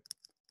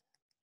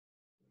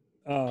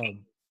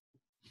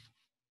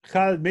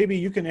 Khaled, maybe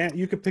you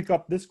can pick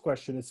up this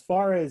question as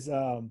far as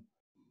you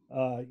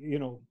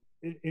know,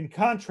 in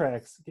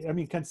contracts. I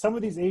mean, can some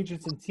of these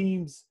agents and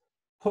teams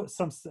put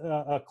some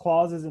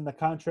clauses in the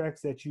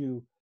contracts that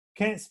you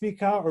can't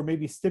speak out, or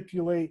maybe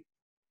stipulate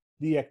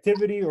the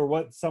activity or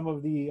what some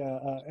of the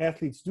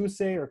athletes do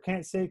say or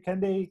can't say? Can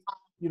they,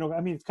 you know, I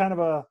mean, it's kind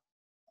of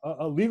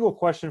a legal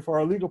question for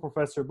our legal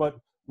professor, but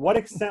what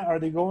extent are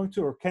they going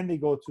to, or can they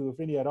go to, if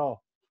any at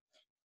all?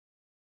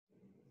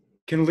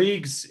 Can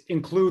leagues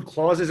include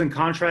clauses in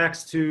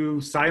contracts to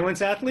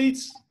silence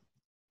athletes?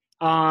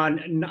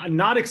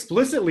 Not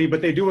explicitly,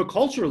 but they do it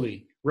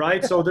culturally,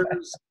 right? So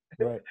there's,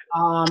 right.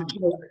 You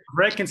know,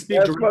 Greg can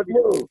speak directly.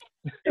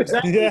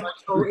 Exactly. Yeah.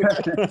 So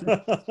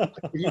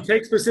if you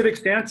take specific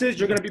stances,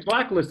 you're going to be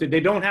blacklisted. They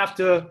don't have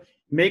to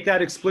make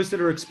that explicit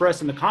or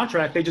express in the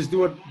contract. They just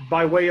do it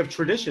by way of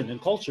tradition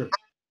and culture.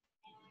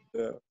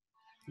 Yeah.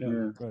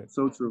 Right.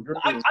 So true.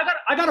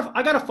 I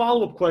got a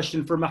follow-up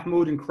question for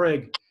Mahmoud and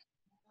Craig.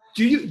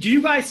 Do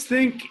you guys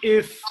think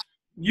if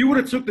you would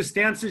have took the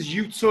stances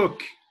you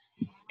took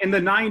in the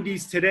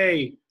 90s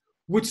today,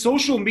 would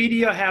social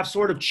media have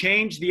sort of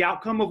changed the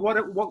outcome of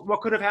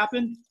what could have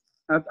happened?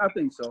 I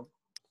think so.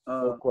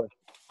 No question.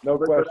 No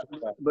question.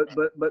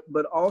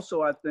 But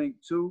also I think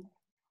too,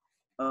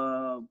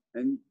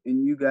 and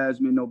you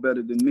guys may know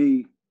better than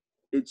me,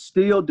 it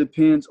still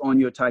depends on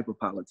your type of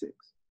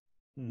politics,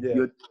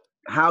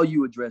 how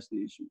you address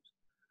the issues.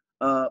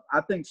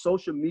 I think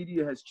social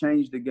media has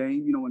changed the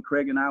game. You know, when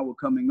Craig and I were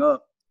coming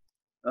up,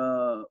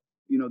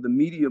 you know, the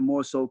media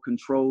more so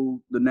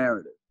controlled the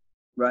narrative,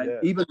 right?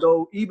 Yeah.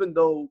 Even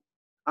though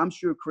I'm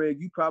sure, Craig,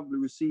 you probably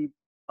received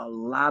a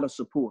lot of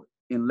support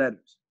in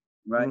letters,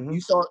 right? Mm-hmm.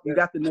 You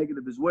got the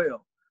negative as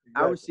well.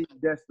 Exactly. I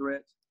received death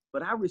threats,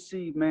 but I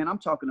received, man, I'm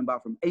talking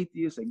about from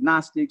atheists,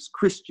 agnostics,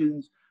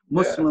 Christians,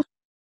 Muslims,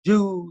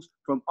 Jews,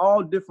 from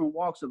all different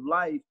walks of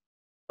life,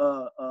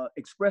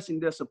 expressing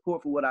their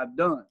support for what I've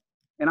done.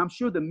 And I'm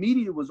sure the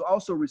media was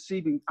also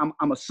receiving,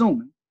 I'm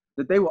assuming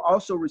that they were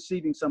also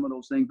receiving some of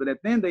those things, but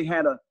then they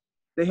had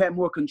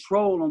more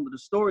control on the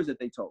stories that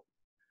they told.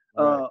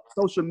 Right.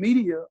 Social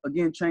media,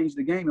 again, changed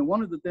the game. And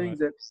one of the things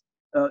that,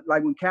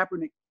 like when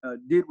Kaepernick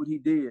did what he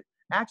did,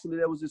 actually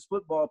there was this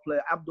football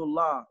player,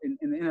 Abdul-Rauf, in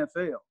the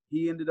NFL.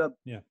 He ended up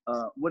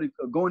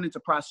going into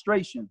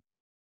prostration.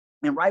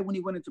 And right when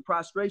he went into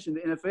prostration,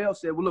 the NFL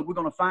said, well, look, we're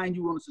going to fine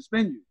you, we're going to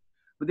suspend you.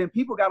 But then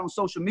people got on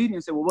social media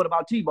and said, well, what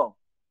about Tebow?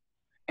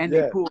 And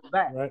they pulled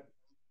back. Right.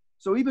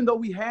 So even though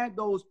we had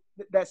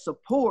that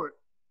support,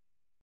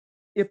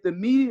 if the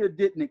media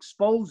didn't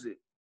expose it,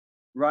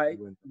 right,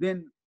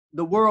 then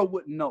the world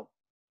wouldn't know.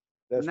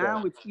 That's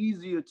now it's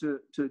easier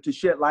to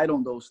shed light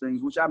on those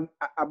things, which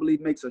I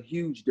believe makes a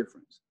huge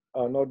difference.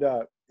 Oh, no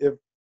doubt.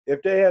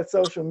 If they had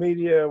social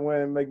media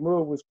when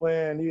Mahmoud was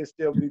playing, he'd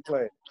still be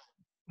playing.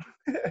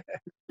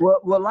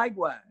 Well,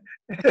 likewise.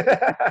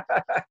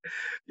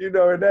 You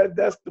know, and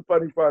that's the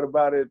funny part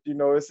about it. You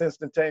know, it's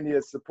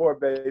instantaneous support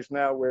base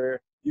now,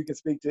 where you can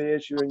speak to the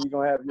issue and you're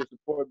gonna have your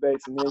support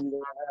base, and then you're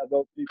gonna have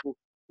those people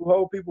who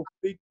hold people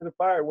feet to the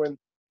fire when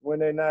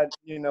they're not,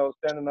 you know,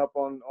 standing up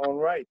on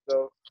right.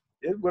 So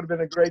it would have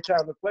been a great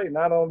time to play,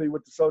 not only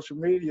with the social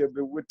media,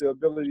 but with the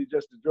ability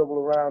just to dribble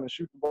around and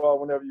shoot the ball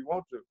whenever you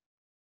want to.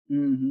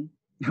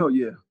 Mm-hmm. Oh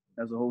yeah,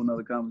 that's a whole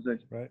nother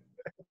conversation. Right.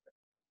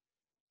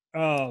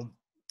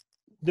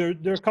 There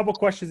are a couple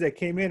questions that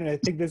came in, and I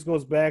think this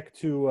goes back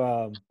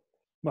to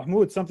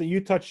Mahmoud, something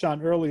you touched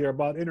on earlier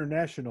about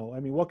international. I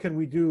mean, what can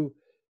we do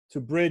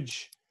to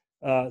bridge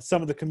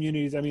some of the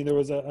communities? I mean, there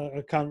was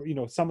you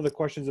know, some of the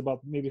questions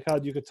about, maybe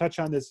Khaled, you could touch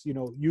on this, you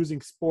know,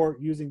 using sport,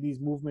 using these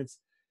movements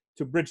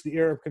to bridge the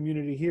Arab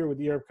community here with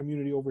the Arab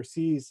community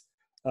overseas.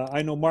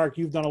 I know, Marc,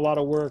 you've done a lot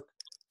of work,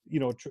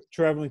 you know,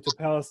 traveling to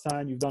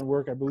Palestine. You've done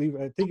work, I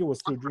think it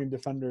was through Dream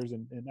Defenders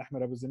and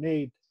Ahmed Abu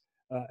Zaid,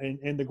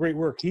 and the great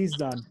work he's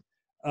done.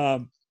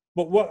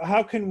 But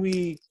how can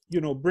we,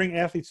 you know, bring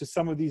athletes to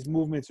some of these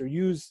movements, or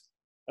use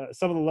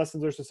some of the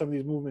lessons learned to some of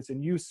these movements,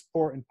 and use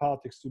sport and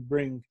politics to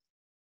bring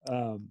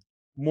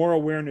more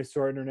awareness to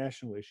our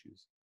international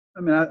issues?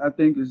 I mean, I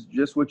think it's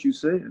just what you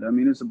said. I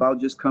mean, it's about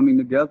just coming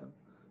together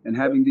and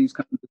having these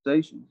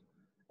conversations,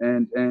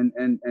 and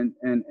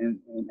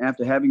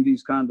after having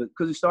these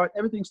because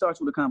everything starts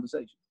with a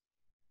conversation,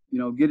 you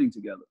know, getting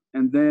together,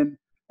 and then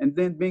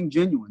being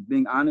genuine,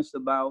 being honest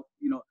about,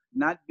 you know,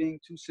 not being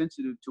too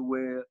sensitive to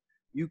where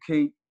you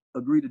can't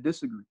agree to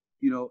disagree.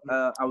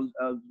 I was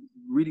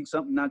reading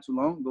something not too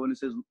long ago, and it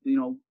says,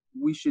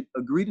 we should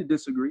agree to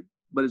disagree,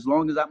 but as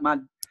long as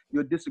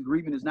your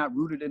disagreement is not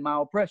rooted in my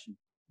oppression,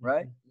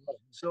 right?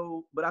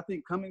 So, but I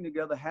think coming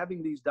together,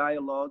 having these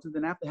dialogues, and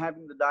then after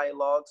having the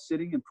dialogues,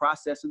 sitting and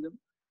processing them,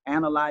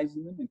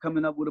 analyzing them, and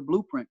coming up with a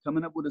blueprint,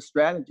 coming up with a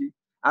strategy.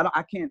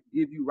 I can't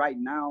give you right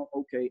now,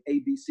 okay, A,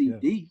 B, C,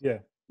 D. Yeah.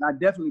 And I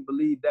definitely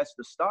believe that's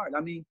the start. I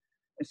mean,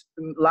 a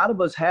lot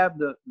of us have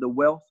the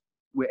wealth.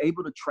 We're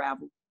able to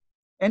travel.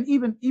 And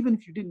even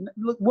if you didn't,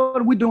 look, what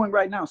are we doing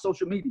right now?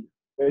 Social media.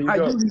 There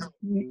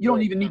you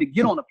don't even need to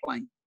get on a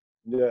plane.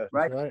 Yeah.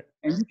 Right?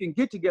 And you can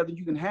get together,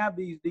 you can have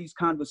these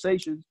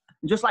conversations.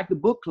 And just like the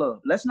book club,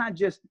 let's not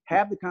just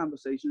have the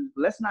conversations.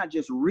 Let's not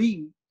just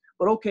read,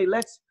 but okay,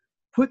 let's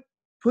put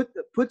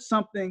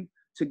something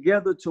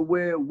together to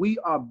where we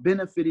are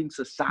benefiting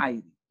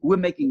society. We're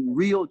making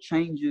real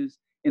changes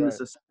in the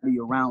society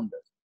around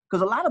us.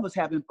 Because a lot of us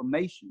have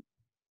information,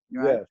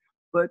 right? Yes.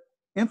 But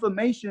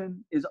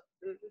information is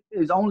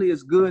only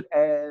as good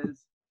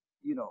as,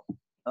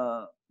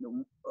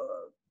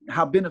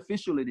 how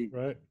beneficial it is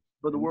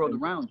for the world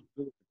around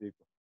you.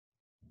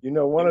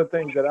 One of the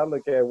things that I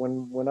look at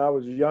when I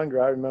was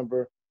younger, I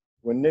remember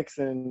when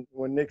Nixon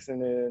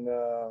and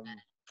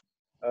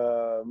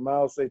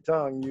Mao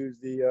Zedong used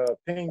the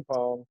ping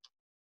pong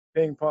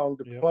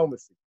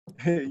diplomacy.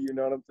 You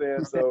know what I'm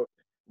saying? So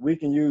we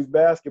can use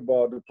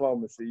basketball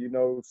diplomacy.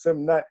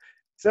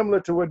 Similar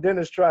to what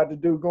Dennis tried to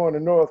do going to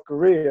North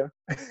Korea,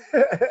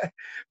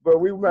 but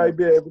we might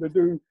be able to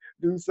do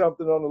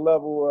something on the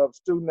level of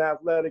student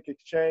athletic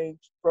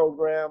exchange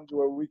programs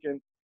where we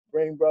can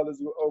bring brothers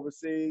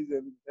overseas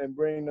and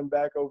bring them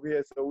back over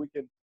here so we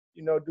can,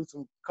 do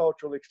some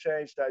cultural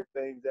exchange type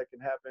things that can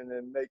happen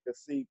and make us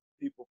see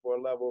people for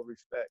a level of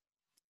respect.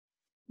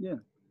 Yeah.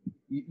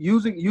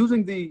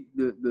 Using the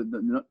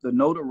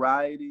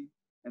notoriety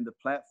and the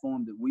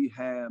platform that we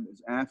have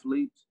as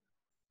athletes,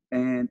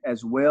 and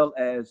as well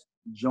as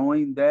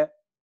join that,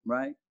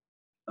 right?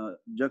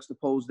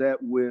 Juxtapose that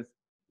with,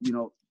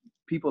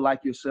 people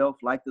like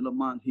yourself, like the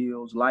Lamont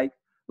Hills, like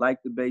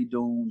the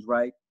Beydouns,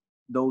 right?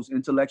 Those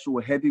intellectual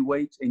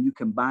heavyweights, and you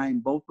combine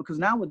both. Because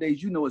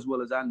nowadays, as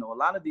well as I know, a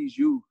lot of these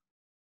youth,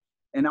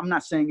 and I'm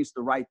not saying it's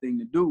the right thing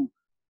to do,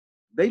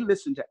 they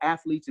listen to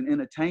athletes and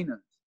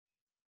entertainers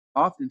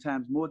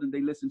oftentimes more than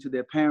they listen to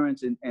their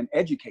parents and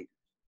educators.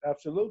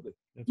 Absolutely.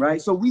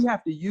 Right? So we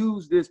have to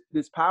use this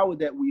power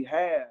that we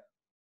have,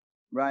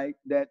 right?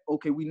 That,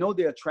 okay, we know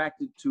they're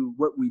attracted to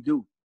what we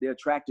do. They're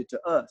attracted to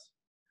us.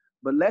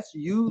 But let's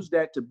use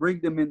that to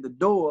bring them in the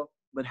door,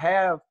 but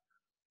have,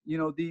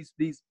 these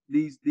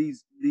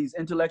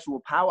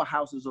intellectual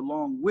powerhouses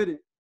along with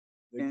it.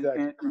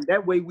 Exactly. And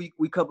that way we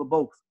cover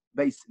both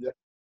bases. Yeah.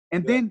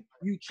 And then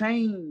you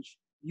change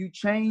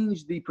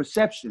the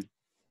perception.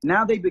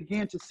 Now they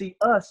begin to see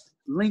us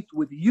linked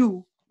with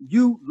you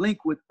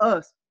link with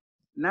us.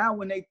 Now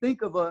when they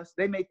think of us,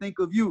 they may think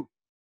of you,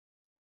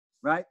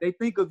 right? They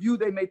think of you,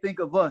 they may think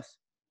of us.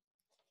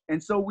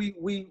 And so we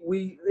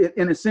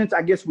in a sense,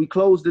 I guess we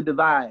close the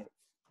divide.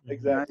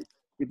 Exactly. Right?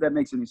 If that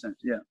makes any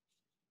sense. Yeah.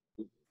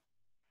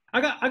 I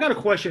got a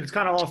question. It's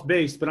kind of off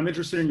base, but I'm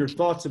interested in your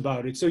thoughts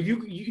about it. So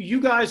you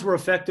guys were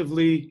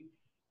effectively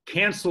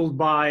canceled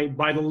by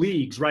the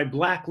leagues, right?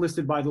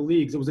 Blacklisted by the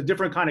leagues. It was a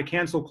different kind of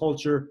cancel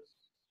culture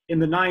in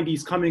the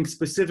 90s coming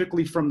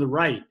specifically from the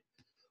right.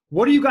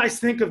 What do you guys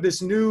think of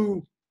this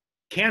new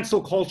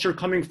cancel culture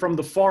coming from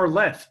the far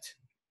left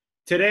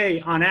today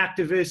on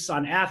activists,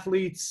 on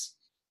athletes,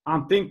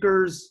 on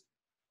thinkers,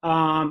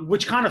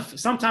 which kind of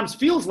sometimes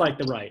feels like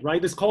the right?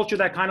 This culture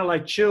that kind of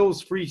like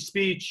chills free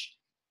speech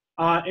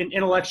and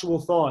intellectual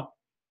thought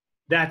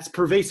that's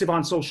pervasive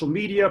on social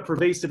media,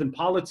 pervasive in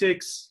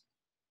politics.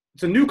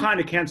 It's a new kind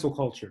of cancel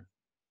culture.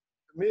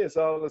 To me, it's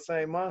all the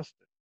same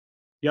monster.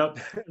 Yep.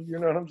 You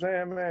know what I'm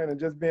saying, man? And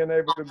just being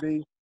able to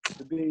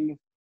be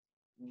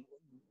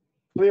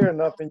clear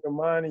enough in your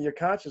mind and your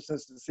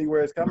consciousness to see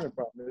where it's coming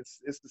from.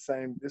 It's the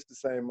same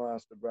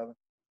monster, brother.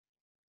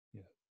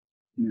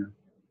 Yeah.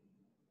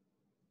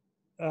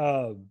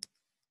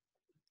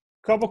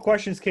 Couple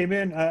questions came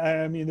in.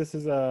 I mean, this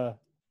is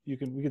we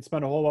could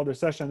spend a whole other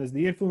session on this.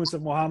 The influence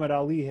of Muhammad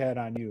Ali had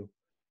on you,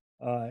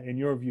 in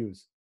your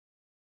views.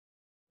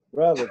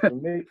 Brother, for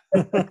me,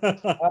 we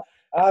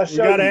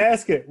gotta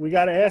ask it. We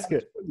gotta ask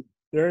it.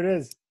 There it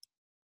is.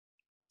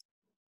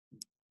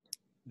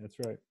 That's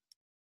right.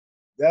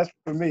 That's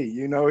for me.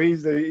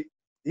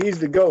 He's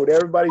the GOAT.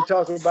 Everybody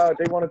talking about it.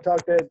 They want to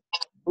talk that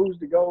who's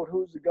the GOAT,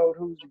 who's the GOAT,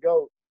 who's the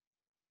GOAT.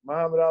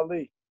 Muhammad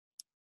Ali.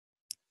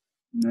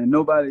 Man,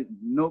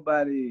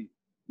 nobody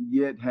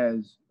yet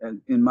has,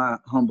 in my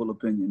humble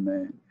opinion,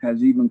 man,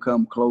 has even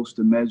come close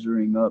to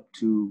measuring up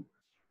to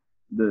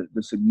the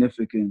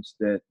significance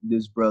that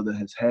this brother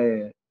has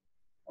had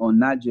on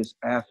not just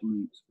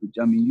athletes, but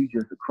I mean, you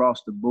just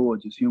across the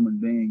board, just human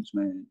beings,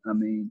 man. I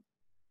mean,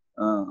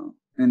 wow,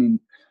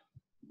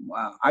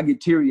 I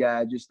get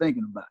teary-eyed just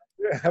thinking about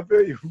it. Yeah, I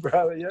feel you,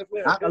 brother. Yes,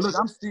 man. I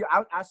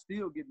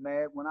still get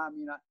mad when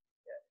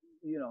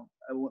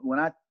when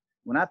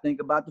when I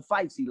think about the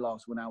fights he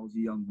lost when I was a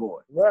young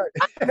boy. Right.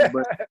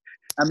 But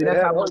I mean,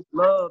 that's how much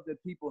love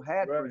that people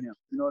had for him.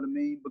 You know what I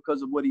mean?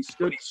 Because of what he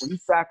stood for. He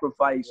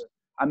sacrificed,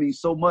 I mean,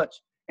 so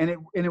much. And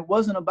it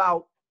wasn't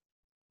about,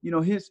 you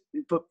know,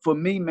 for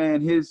me,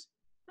 man,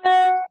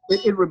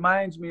 it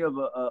reminds me of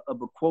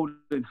a quote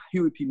in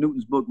Huey P.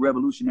 Newton's book,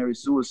 Revolutionary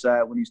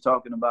Suicide, when he's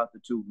talking about the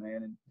two,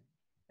 man.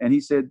 And he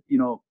said, you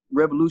know,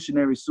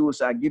 revolutionary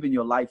suicide, giving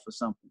your life for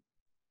something.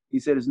 He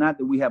said, it's not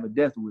that we have a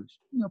death wish.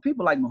 You know,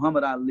 people like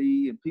Muhammad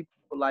Ali and people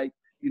like,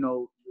 you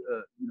know,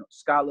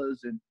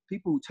 scholars and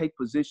people who take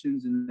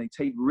positions and they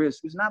take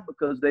risks. It's not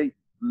because they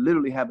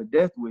literally have a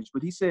death wish,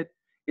 but he said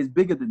it's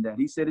bigger than that.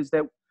 He said it's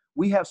that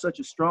we have such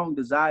a strong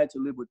desire to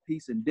live with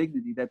peace and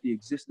dignity that the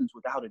existence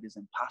without it is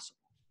impossible.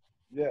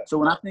 Yeah. So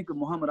when I think of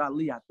Muhammad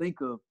Ali, I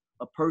think of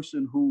a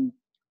person who,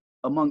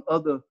 among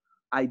other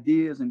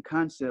ideas and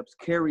concepts,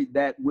 carried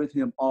that with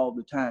him all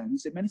the time. He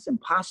said, man, it's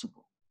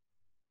impossible.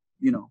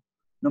 You know,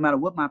 no matter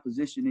what my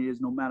position is,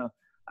 no matter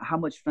how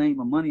much fame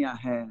or money I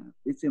have,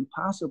 it's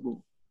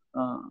impossible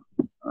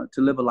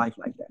to live a life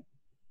like that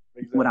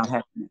without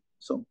having it.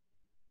 So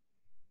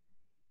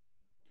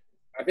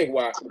I think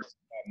why I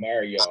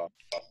admire y'all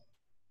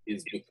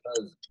is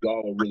because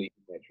y'all are really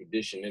in that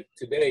tradition. And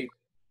today,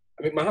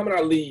 I mean, Muhammad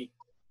Ali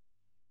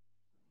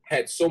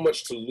had so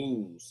much to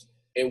lose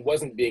and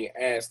wasn't being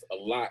asked a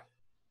lot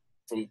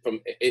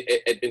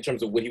in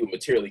terms of what he would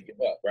materially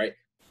give up, right?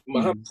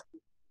 Muhammad,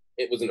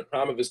 it was in the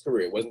prime of his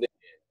career. It wasn't there.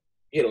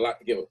 He had a lot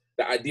to give up.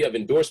 The idea of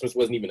endorsements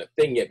wasn't even a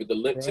thing yet, but the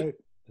limit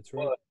That's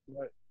right.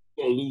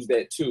 Going to lose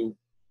that too.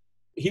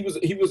 He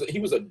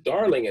was a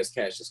darling, as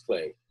Cassius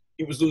claimed.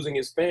 He was losing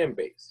his fan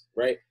base,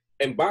 right?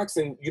 And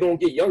boxing, you don't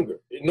get younger.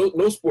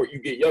 No sport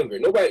you get younger.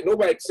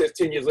 Nobody says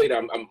 10 years later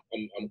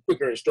I'm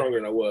quicker and stronger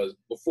than I was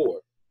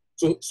before.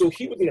 So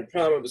he was in the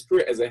prime of his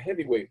career as a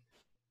heavyweight,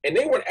 and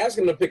they weren't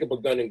asking him to pick up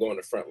a gun and go on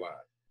the front line.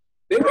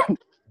 They were.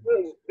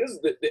 This is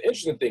the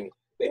interesting thing.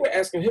 They were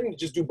asking him to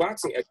just do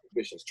boxing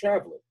exhibitions,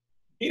 traveling.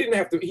 He didn't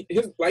have to.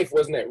 His life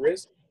wasn't at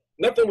risk.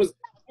 Nothing was.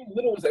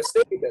 Little was at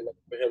stake that night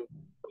for him.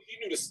 He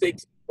knew the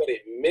stakes, what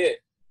it meant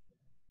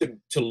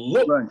to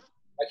look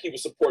like he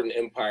was supporting the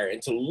empire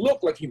and to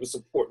look like he was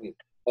supporting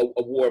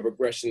a war of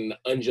aggression, an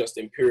unjust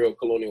imperial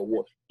colonial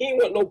war. He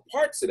didn't want no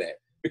parts of that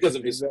because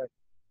of his and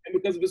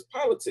because of his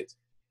politics.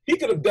 He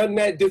could have done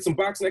that, did some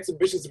boxing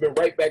exhibitions, and been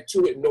right back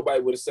to it, and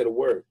nobody would have said a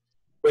word.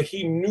 But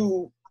he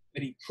knew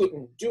that he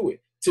couldn't do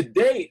it.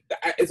 Today,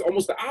 it's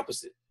almost the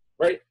opposite,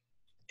 right?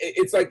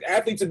 It's like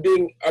athletes are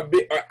being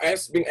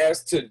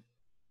asked to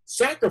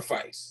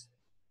sacrifice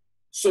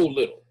so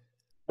little,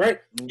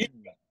 right? You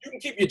can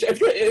keep your job.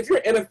 If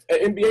you're an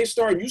NBA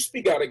star and you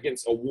speak out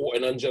against a war,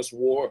 an unjust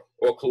war,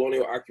 or a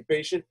colonial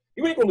occupation,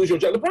 you ain't gonna lose your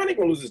job. LeBron ain't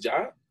gonna lose his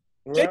job.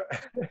 Right.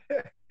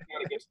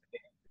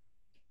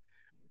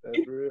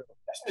 That's real.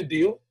 That's the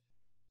deal.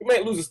 You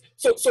might lose this.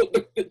 So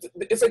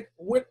it's like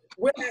we're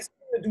asking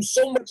him to do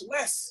so much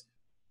less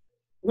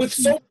with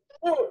so much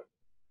more.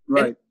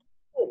 Right.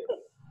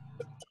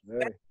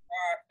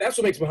 That's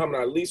what makes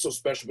Muhammad Ali so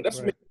special. But that's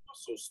what makes him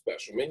so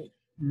special, man.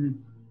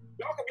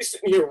 Y'all could be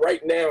sitting here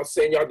right now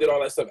saying y'all did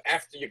all that stuff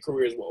after your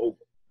careers were over.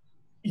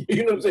 You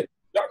know what I'm saying?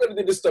 Y'all could have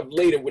did this stuff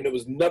later when there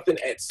was nothing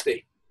at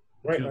stake,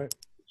 right?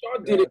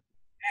 Y'all did it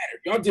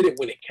mattered. Y'all did it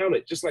when it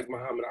counted, just like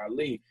Muhammad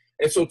Ali.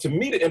 And so, to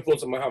me, the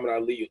influence of Muhammad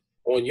Ali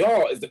on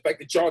y'all is the fact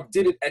that y'all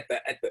did it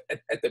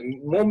at the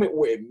moment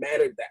where it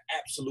mattered the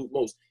absolute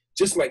most,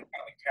 just like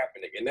Colin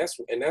Kaepernick.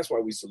 And that's why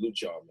we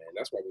salute y'all, man.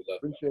 That's why we love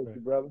y'all. Appreciate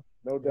you, brother.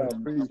 No doubt.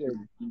 Appreciate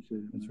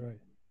it. That's right.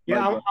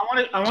 Yeah,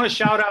 I want to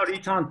shout out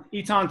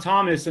Etan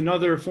Thomas,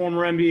 another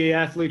former NBA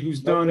athlete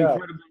who's done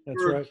incredible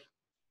work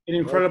in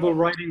incredible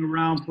writing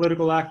around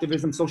political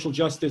activism, social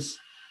justice.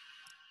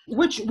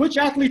 Which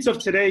athletes of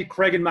today,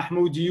 Craig and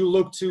Mahmoud, do you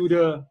look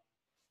to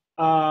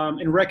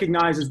and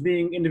recognize as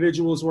being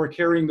individuals who are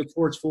carrying the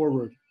torch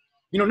forward?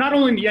 You know, not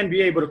only in the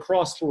NBA, but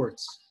across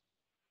sports.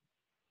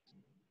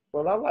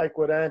 Well, I like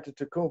what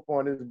Antetokounmpo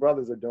and his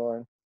brothers are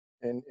doing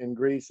in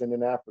Greece and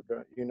in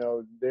Africa. You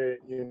know,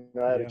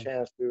 I had a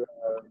chance to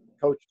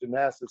coach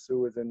gymnastics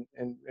who was in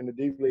the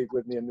D League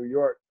with me in New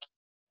York.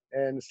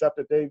 And the stuff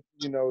that they,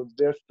 you know,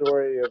 their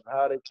story of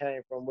how they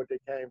came from, what they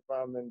came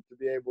from, and to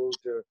be able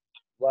to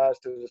rise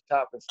to the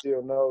top and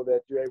still know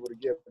that you're able to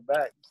give it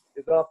back.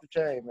 It's off the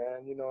chain,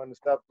 man. You know, and the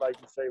stuff like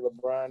you say,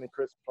 LeBron and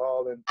Chris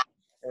Paul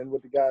and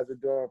what the guys are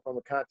doing from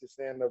a conscious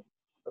end of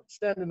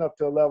standing up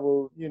to a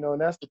level, you know,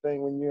 and that's the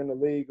thing when you're in the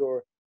league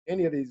or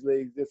any of these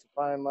leagues, it's a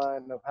fine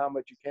line of how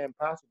much you can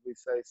possibly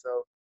say.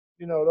 So,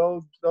 you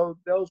know,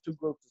 those two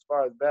groups as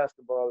far as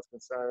basketball is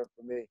concerned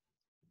for me.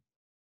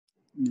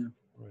 Yeah,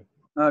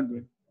 I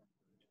agree.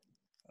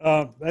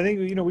 I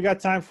think, you know, we got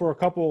time for a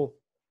couple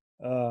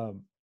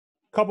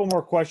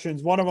more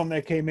questions. One of them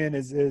that came in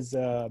is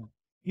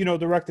you know,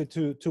 directed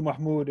to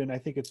Mahmoud, and I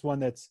think it's one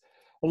that's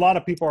a lot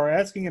of people are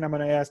asking, and I'm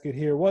going to ask it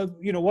here.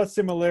 What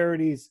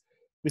similarities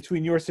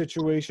between your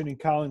situation and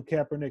Colin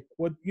Kaepernick?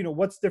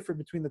 What's different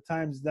between the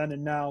times then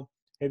and now?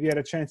 Have you had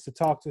a chance to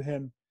talk to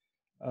him?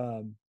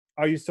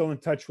 Are you still in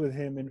touch with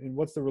him? And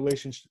what's the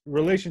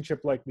relationship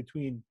like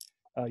between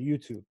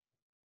YouTube.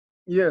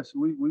 Yes,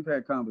 we've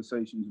had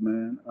conversations,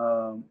 man.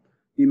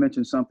 He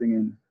mentioned something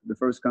in the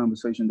first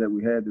conversation that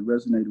we had that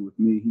resonated with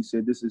me. He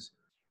said this is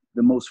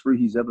the most free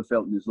he's ever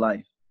felt in his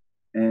life.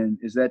 And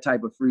it's that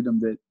type of freedom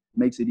that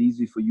makes it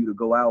easy for you to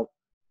go out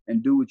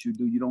and do what you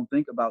do. You don't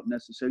think about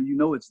necessarily, you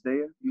know it's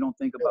there. You don't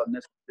think about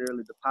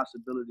necessarily the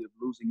possibility of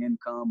losing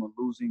income or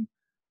losing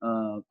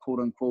quote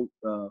unquote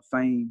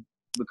fame,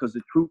 because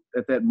the truth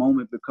at that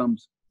moment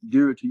becomes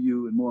dearer to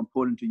you and more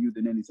important to you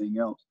than anything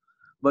else.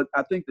 But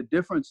I think the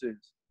difference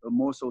is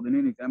more so than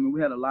anything. I mean,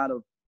 we had a lot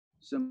of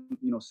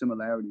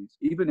similarities,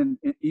 even in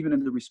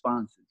the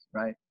responses,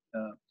 right?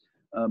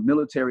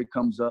 Military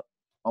comes up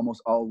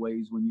almost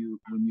always when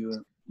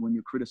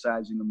you're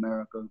criticizing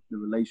America, the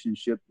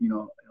relationship,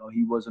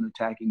 he wasn't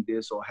attacking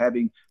this, or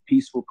having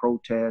peaceful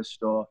protest,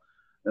 or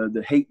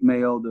the hate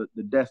mail,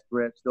 the death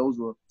threats. Those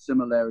were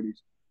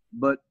similarities.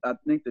 But I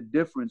think the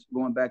difference,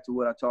 going back to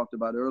what I talked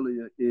about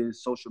earlier,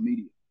 is social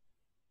media.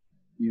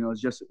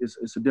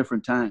 It's a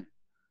different time.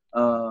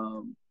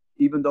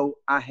 Even though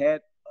I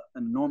had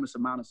an enormous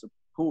amount of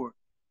support,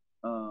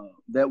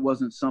 that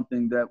wasn't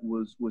something that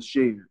was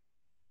shared.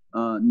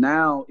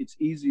 Now it's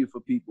easier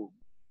for people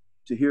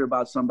to hear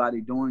about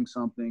somebody doing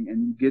something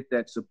and you get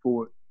that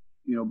support,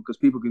 because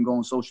people can go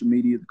on social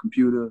media, the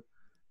computer,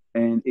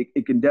 and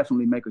it can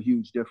definitely make a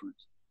huge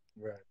difference.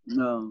 Right.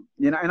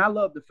 And I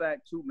love the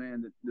fact too,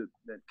 man,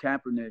 that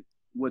Kaepernick,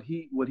 what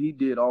he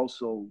did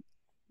also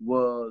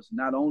was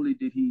not only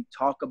did he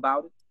talk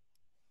about it,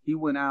 he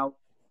went out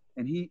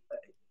and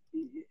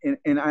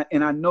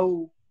I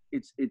know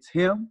it's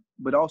him,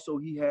 but also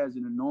he has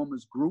an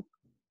enormous group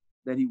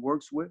that he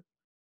works with,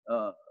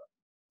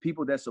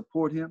 people that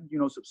support him,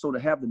 so to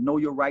have the Know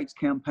Your Rights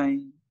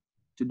campaign,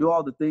 to do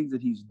all the things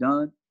that he's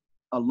done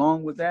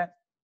along with that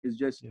is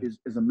just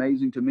is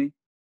amazing to me.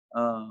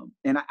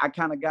 And I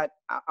kind of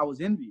I was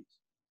envious,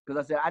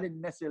 because I said I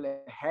didn't necessarily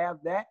have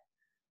that,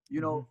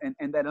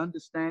 and that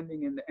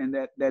understanding and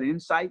that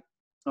insight,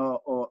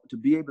 or to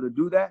be able to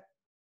do that,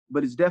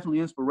 but it's definitely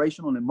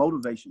inspirational and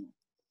motivational.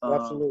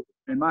 Absolutely.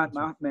 And my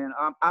man,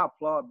 I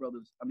applaud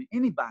brothers. I mean,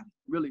 anybody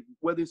really,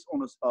 whether it's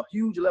on a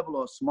huge level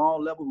or a small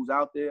level, who's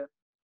out there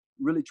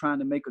really trying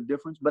to make a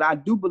difference. But I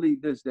do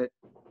believe this, that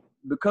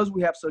because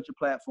we have such a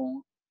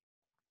platform,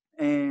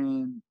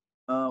 and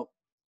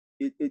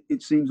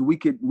it seems we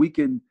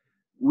can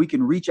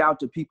reach out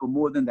to people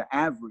more than the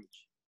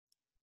average.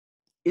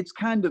 It's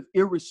kind of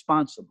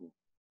irresponsible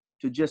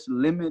to just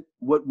limit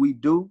what we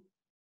do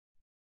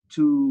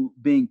to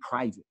being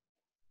private.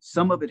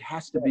 Some of it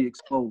has to be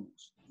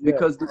exposed,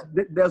 because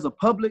there's a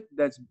public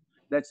that's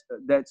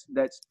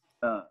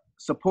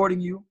supporting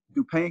you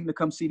through paying to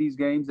come see these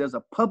games. There's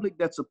a public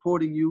that's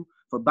supporting you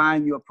for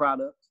buying your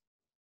products.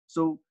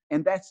 So,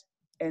 and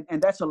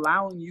that's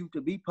allowing you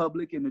to be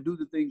public and to do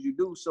the things you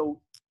do.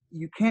 So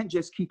you can't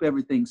just keep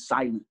everything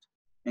silent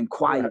and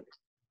quiet.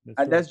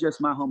 Right. That's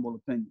just my humble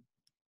opinion.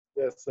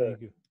 Yes, sir.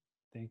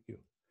 Thank you.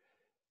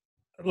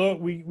 Look,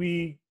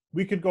 we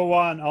could go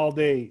on all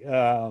day.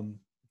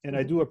 And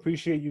I do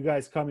appreciate you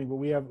guys coming, but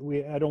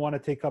I don't want to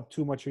take up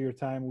too much of your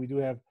time. We do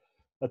have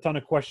a ton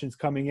of questions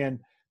coming in,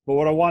 but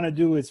what I want to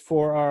do is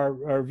for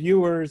our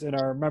viewers and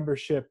our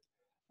membership,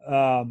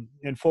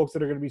 and folks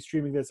that are going to be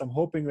streaming this, I'm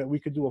hoping that we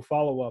could do a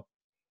follow-up,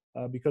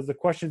 because the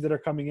questions that are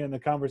coming in, the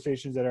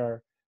conversations that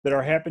are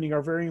happening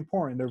are very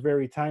important. They're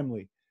very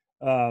timely.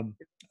 Can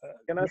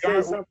I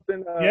say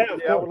something?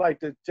 I would like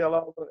to tell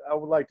all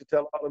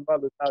the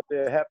mothers out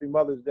there, Happy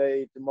Mother's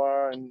Day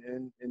tomorrow,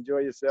 and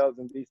enjoy yourselves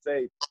and be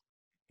safe.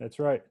 That's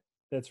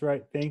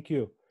right. Thank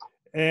you.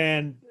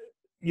 And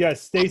yes,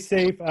 stay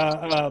safe.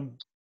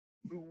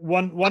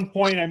 One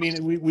point, I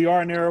mean, we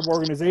are an Arab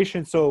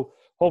organization, so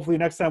hopefully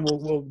next time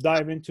we'll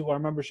dive into our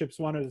memberships.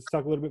 Wanted to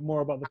talk a little bit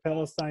more about the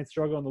Palestine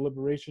struggle and the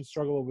liberation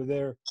struggle over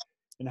there,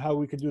 and how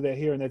we could do that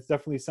here. And that's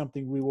definitely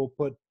something we will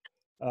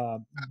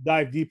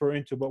dive deeper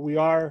into. But we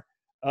are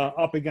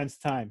up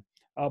against time.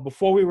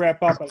 Before we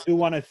wrap up, I do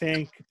want to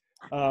thank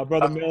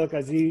Brother Malik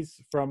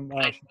Aziz from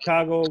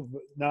Chicago,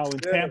 now in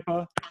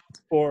Tampa,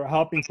 for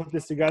helping put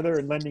this together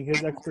and lending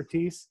his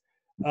expertise.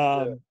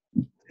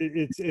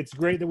 It's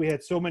great that we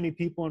had so many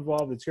people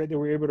involved. It's great that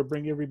we were able to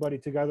bring everybody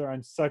together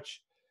on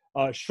such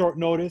short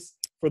notice.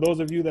 For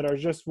those of you that are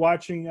just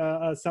watching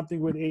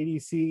something with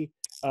ADC,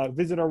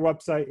 visit our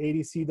website,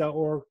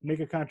 adc.org. Make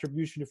a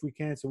contribution if we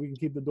can, so we can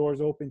keep the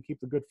doors open,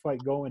 keep the good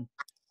fight going.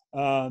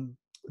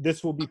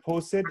 This will be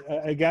posted.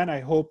 Again,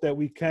 I hope that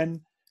we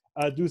can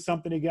do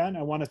something again.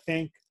 I want to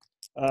thank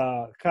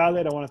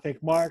Khaled. I want to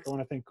thank Marc. I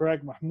want to thank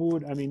Greg,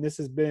 Mahmoud. I mean, this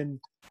has been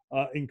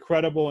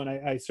incredible, and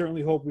I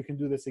certainly hope we can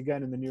do this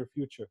again in the near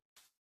future.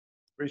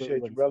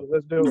 Appreciate you, brother.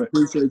 Let's do it.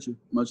 Appreciate you.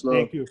 Much love.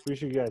 Thank you.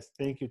 Appreciate you guys.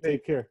 Thank you.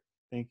 Take care.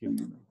 Thank you.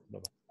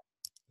 Bye-bye.